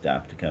agency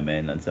staff to come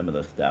in, and some of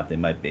those staff, they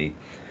might be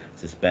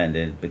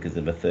suspended because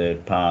of a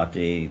third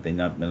party, they're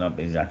not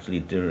being actually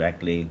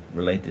directly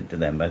related to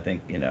them. But I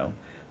think,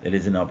 there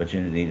is an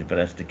opportunity for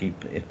us to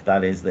keep, if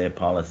that is their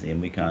policy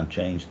and we can't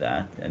change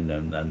that,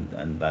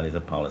 and that is a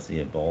policy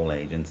of all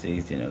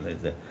agencies,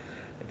 there's a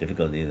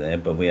difficulty there,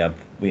 but we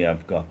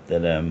have got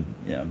that,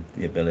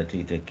 the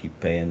ability to keep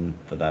paying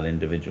for that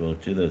individual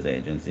to those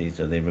agencies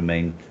so they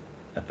remain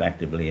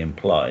effectively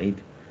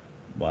employed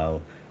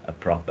while a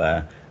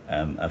proper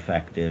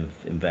effective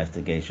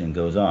investigation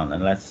goes on.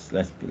 And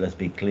let's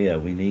be clear,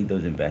 we need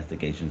those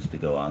investigations to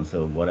go on,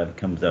 so whatever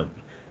comes out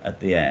at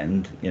the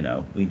end,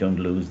 we don't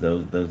lose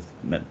those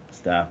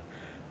staff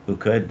who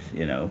could,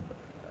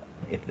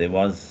 if there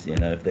was,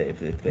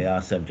 if they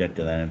are subject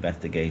to that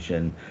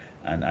investigation,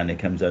 and it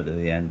comes out at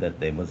the end that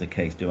there was a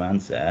case to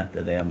answer,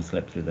 that they haven't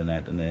slipped through the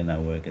net and they're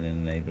now working in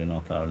a neighbouring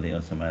authority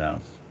or somewhere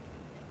else.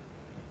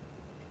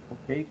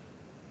 Okay,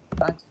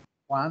 thanks,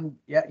 Juan.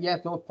 Yeah,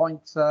 those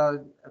points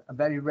are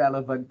very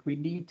relevant. We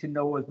need to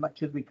know as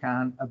much as we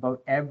can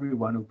about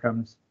everyone who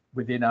comes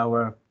within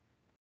our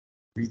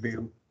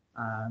review,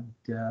 and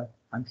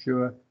I'm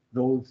sure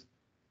those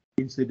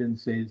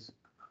incidences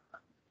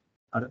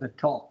are at the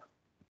top,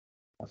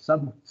 or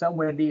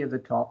somewhere near the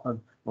top of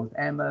both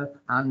Emma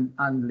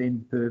and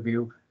Lynn's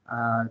purview.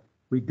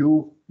 We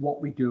do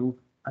what we do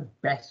as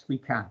best we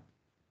can.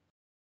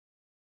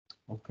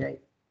 Okay.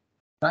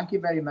 Thank you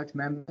very much,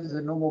 members. There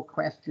are no more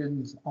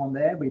questions on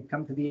there. We've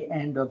come to the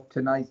end of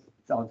tonight's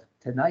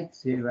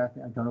here.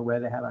 I don't know where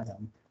the hell I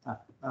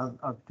am,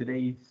 of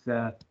today's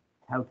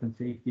health and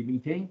safety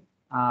meeting.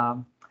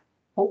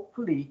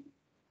 Hopefully,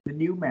 the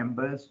new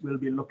members will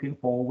be looking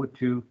forward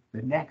to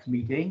the next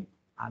meeting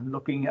and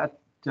looking at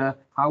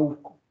how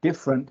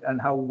different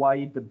and how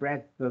wide the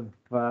breadth of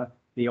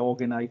the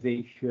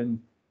organisation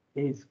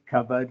is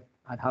covered,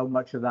 and how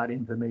much of that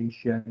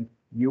information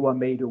you are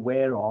made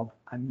aware of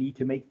and need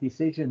to make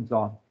decisions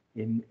on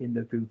in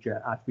the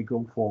future as we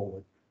go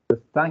forward. So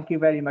thank you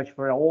very much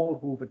for all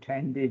who've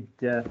attended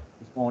this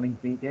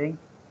morning's meeting.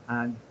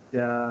 And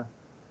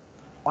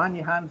Juan,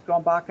 your hand's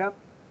gone back up?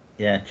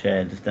 Yeah,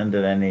 Chair, just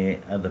under any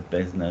other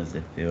business,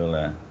 if you'll...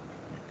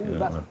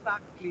 That's not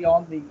actually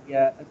on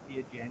the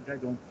agenda, I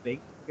don't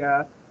think.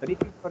 But if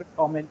you've got a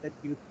comment that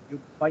you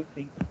might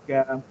think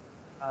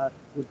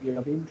would be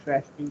of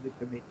interest to the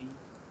committee,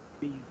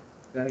 please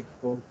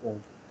go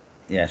forward.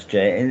 Yes,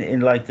 Jay.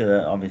 In light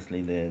of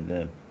obviously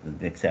the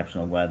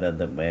exceptional weather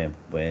that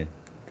we're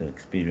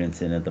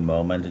experiencing at the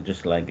moment, I'd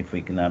just like if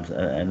we can have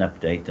an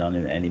update on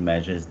any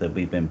measures that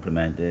we've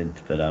implemented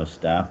for our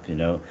staff,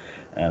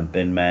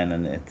 bin men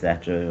and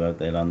etc. out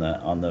there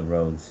on the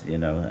roads,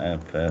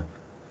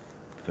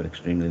 for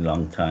extremely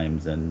long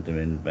times and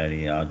doing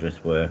very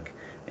arduous work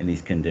in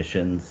these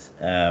conditions.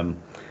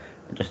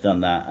 Just on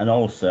that, and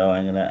also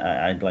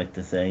I'd like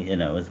to say,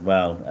 as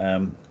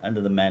well,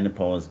 under the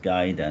menopause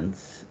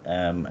guidance,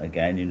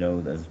 again,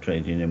 as a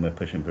trade union, we're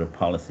pushing for a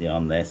policy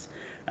on this,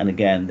 and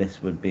again,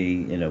 this would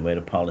be, where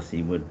a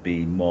policy would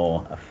be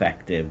more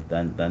effective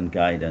than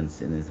guidance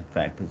in its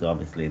effect, because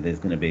obviously there's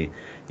going to be,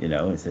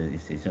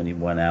 it's only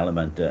one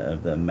element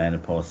of the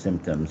menopause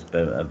symptoms,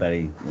 but a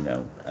very,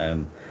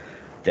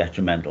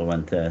 detrimental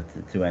one to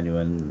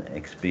anyone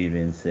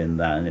experiencing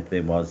that. And if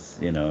there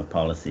was, a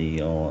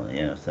policy or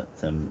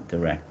some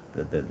direct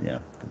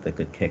that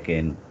could kick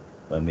in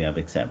when we have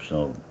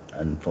exceptional,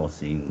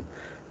 unforeseen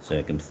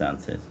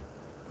circumstances.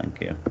 Thank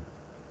you.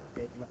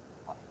 Okay.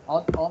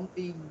 On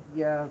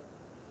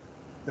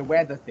the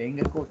weather thing,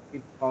 of course,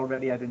 we've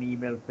already had an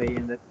email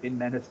saying that bin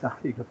men are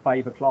starting at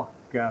 5 o'clock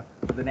for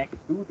the next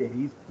 2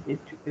 days. Is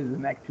the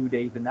next 2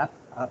 days enough?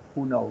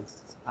 Who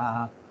knows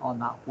on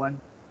that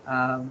one.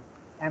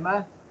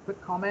 Emma,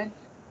 quick comment?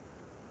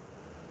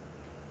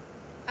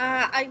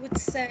 I would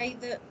say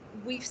that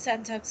we've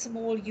sent out some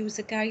all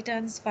user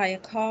guidance via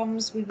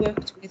comms. We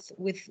worked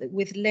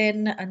with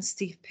Lynn and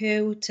Steve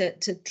Pugh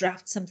to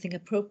draft something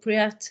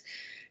appropriate.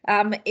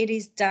 It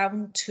is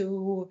down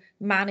to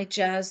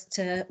managers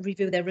to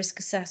review their risk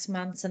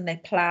assessments and their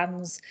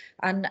plans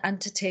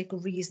and to take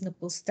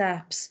reasonable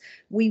steps.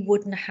 We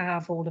wouldn't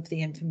have all of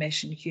the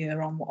information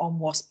here on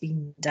what's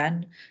been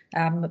done,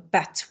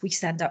 but we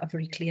send out a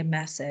very clear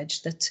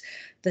message that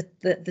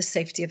the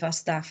safety of our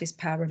staff is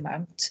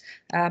paramount,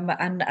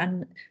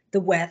 and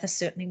the weather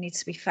certainly needs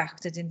to be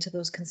factored into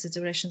those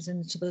considerations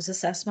and into those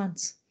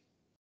assessments.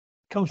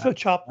 Councillor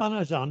Chapman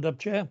has hand up,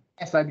 Chair.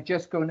 Yes, I'm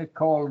just going to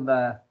call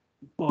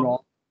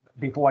Rob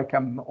before I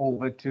come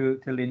over to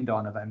Lynn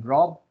Donovan.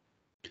 Rob?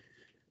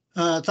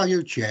 Thank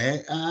you,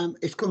 Chair.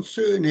 It's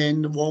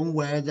concerning the one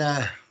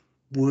weather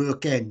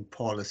working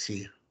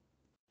policy.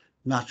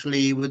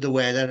 Naturally, with the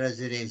weather as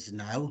it is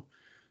now,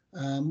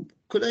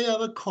 could I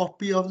have a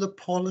copy of the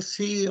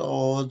policy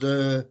or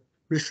the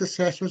risk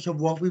assessments of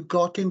what we've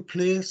got in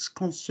place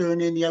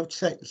concerning the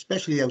outside,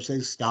 especially the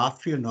outside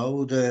staff, you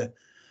know,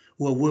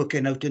 who are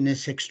working out in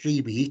this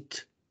extreme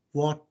heat,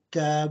 what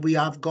we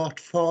have got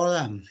for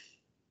them?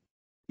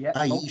 Yeah.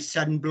 i.e.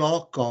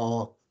 sunblock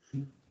or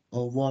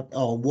what,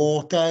 or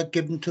water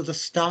given to the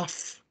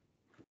staff.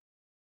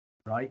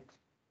 Right.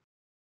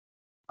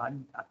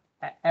 And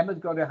Emma's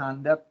got her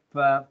hand up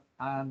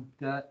and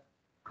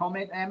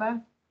comment,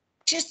 Emma?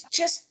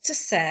 Just to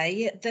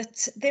say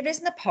that there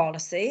isn't a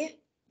policy,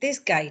 there's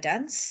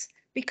guidance,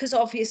 because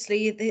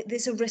obviously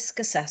there's a risk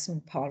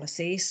assessment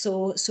policy,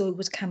 so it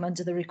would come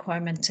under the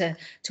requirement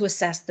to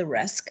assess the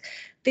risk.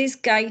 There's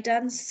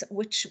guidance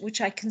which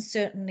I can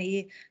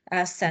certainly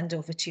send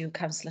over to you,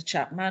 Councillor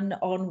Chapman,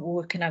 on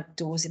working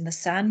outdoors in the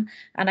sun,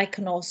 and I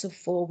can also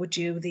forward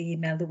you the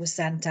email that was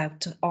sent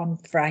out on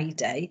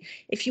Friday.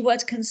 If you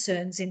had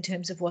concerns in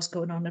terms of what's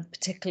going on in a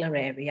particular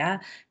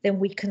area, then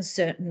we can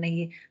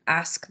certainly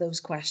ask those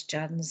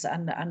questions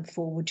and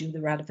forward you the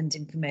relevant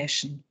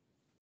information.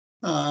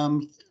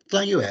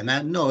 Thank you,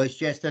 Emma. No, it's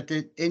just that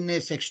in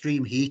this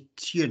extreme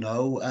heat, you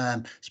know,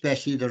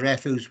 especially the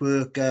refuse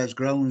workers,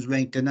 grounds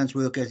maintenance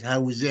workers,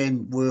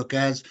 housing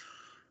workers,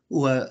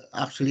 who are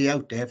actually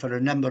out there for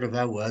a number of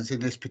hours in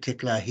this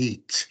particular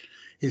heat,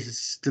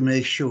 is to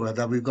make sure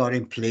that we've got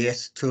in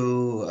place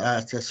to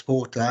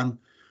support them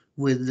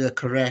with the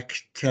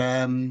correct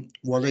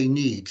what they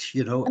need,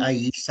 you know,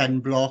 i.e.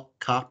 sunblock,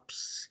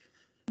 caps.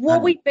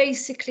 What we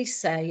basically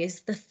say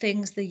is the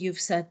things that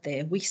you've said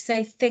there. We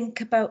say think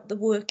about the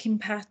working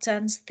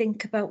patterns,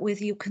 think about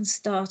whether you can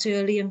start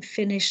early and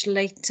finish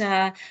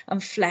later,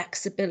 and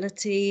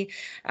flexibility,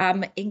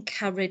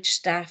 encourage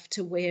staff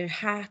to wear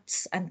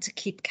hats and to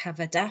keep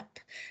covered up,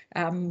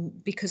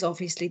 because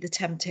obviously the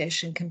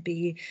temptation can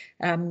be,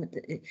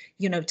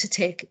 you know, to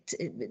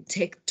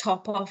take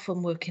top off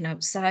when working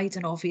outside,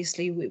 and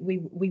obviously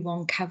we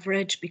want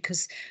coverage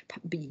because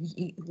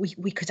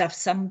we could have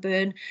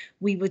sunburn.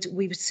 We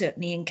would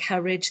certainly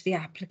encourage the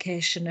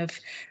application of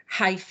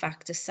high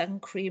factor sun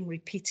cream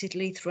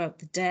repeatedly throughout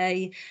the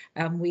day.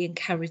 We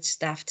encourage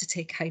staff to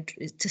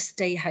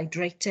stay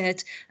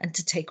hydrated and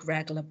to take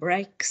regular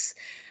breaks.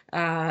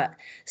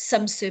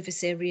 Some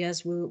service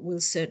areas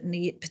will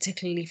certainly,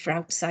 particularly for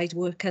outside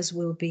workers,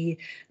 will be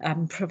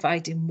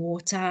providing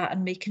water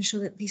and making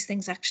sure that these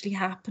things actually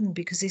happen,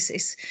 because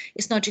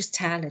it's not just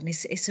telling,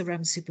 it's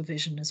around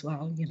supervision as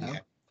well, you know. Yeah.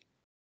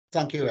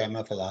 Thank you,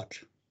 Emma, for that.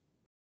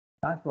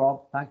 Thanks,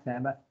 Rob. Thanks,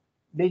 Emma.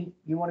 Lynn,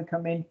 you want to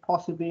come in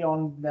possibly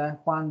on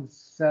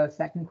Juan's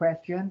second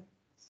question?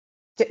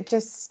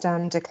 Just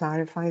to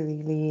clarify,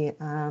 really,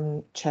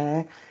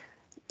 Chair,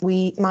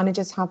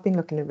 managers have been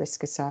looking at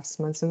risk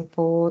assessments, and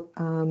for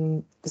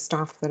the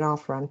staff that are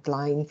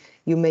frontline,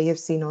 you may have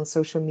seen on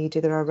social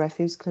media there are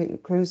refuse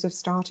crews have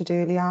started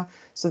earlier,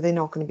 so they're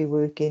not going to be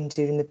working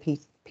during the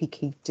peak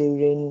heat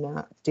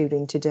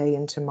during today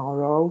and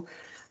tomorrow.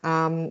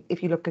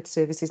 If you look at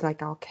services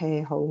like our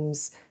care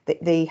homes,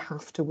 they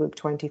have to work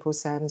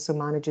 24/7, so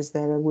managers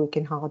there are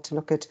working hard to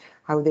look at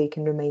how they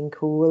can remain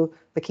cool,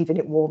 but keeping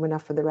it warm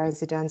enough for the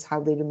residents,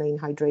 how they remain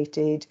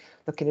hydrated,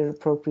 looking at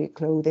appropriate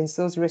clothing.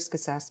 So those risk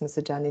assessments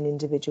are done in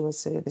individual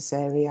service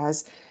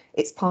areas.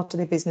 It's part of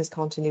the business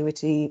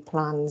continuity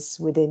plans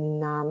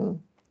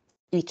within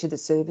each of the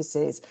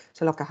services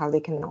to look at how they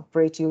can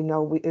operate. You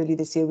know, early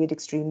this year we had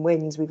extreme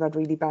winds, we've had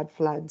really bad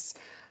floods.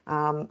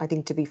 I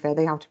think, to be fair,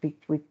 they have to be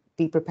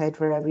prepared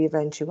for every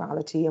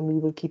eventuality, and we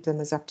will keep them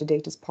as up to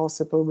date as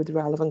possible with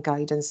relevant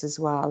guidance as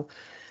well.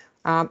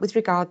 With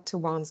regard to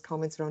Juan's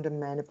comments around a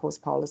menopause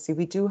policy,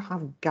 we do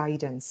have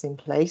guidance in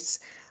place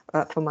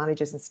for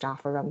managers and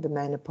staff around the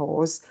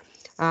menopause,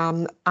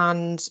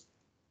 and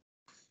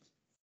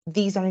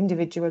these are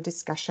individual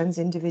discussions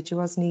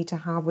individuals need to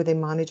have with their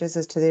managers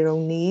as to their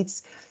own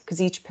needs,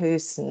 because each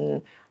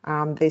person,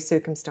 their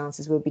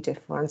circumstances will be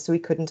different, so we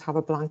couldn't have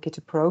a blanket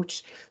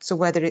approach. So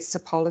whether it's a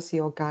policy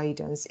or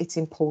guidance, it's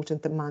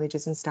important that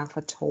managers and staff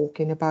are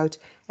talking about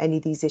any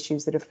of these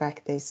issues that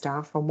affect their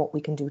staff and what we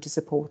can do to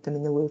support them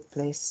in the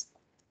workplace.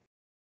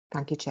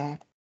 Thank you, Chair.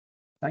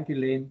 Thank you,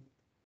 Lynn.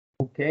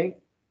 Okay,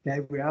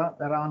 there we are.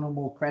 There are no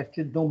more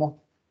questions, no more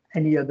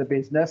any other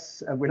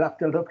business. We'll have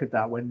to look at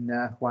that one,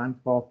 Juan,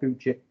 for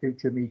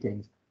future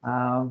meetings.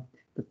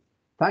 But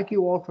thank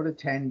you all for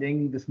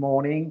attending this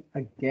morning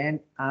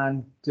again,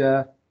 and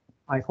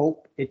I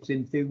hope it's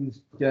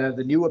enthused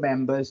the newer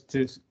members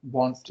to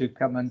want to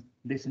come and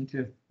listen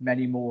to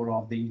many more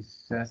of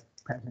these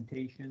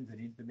presentations and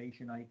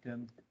information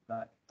items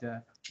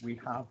that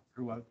we have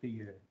throughout the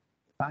year.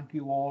 Thank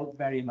you all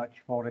very much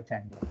for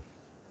attending.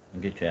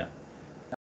 Thank you, Chair.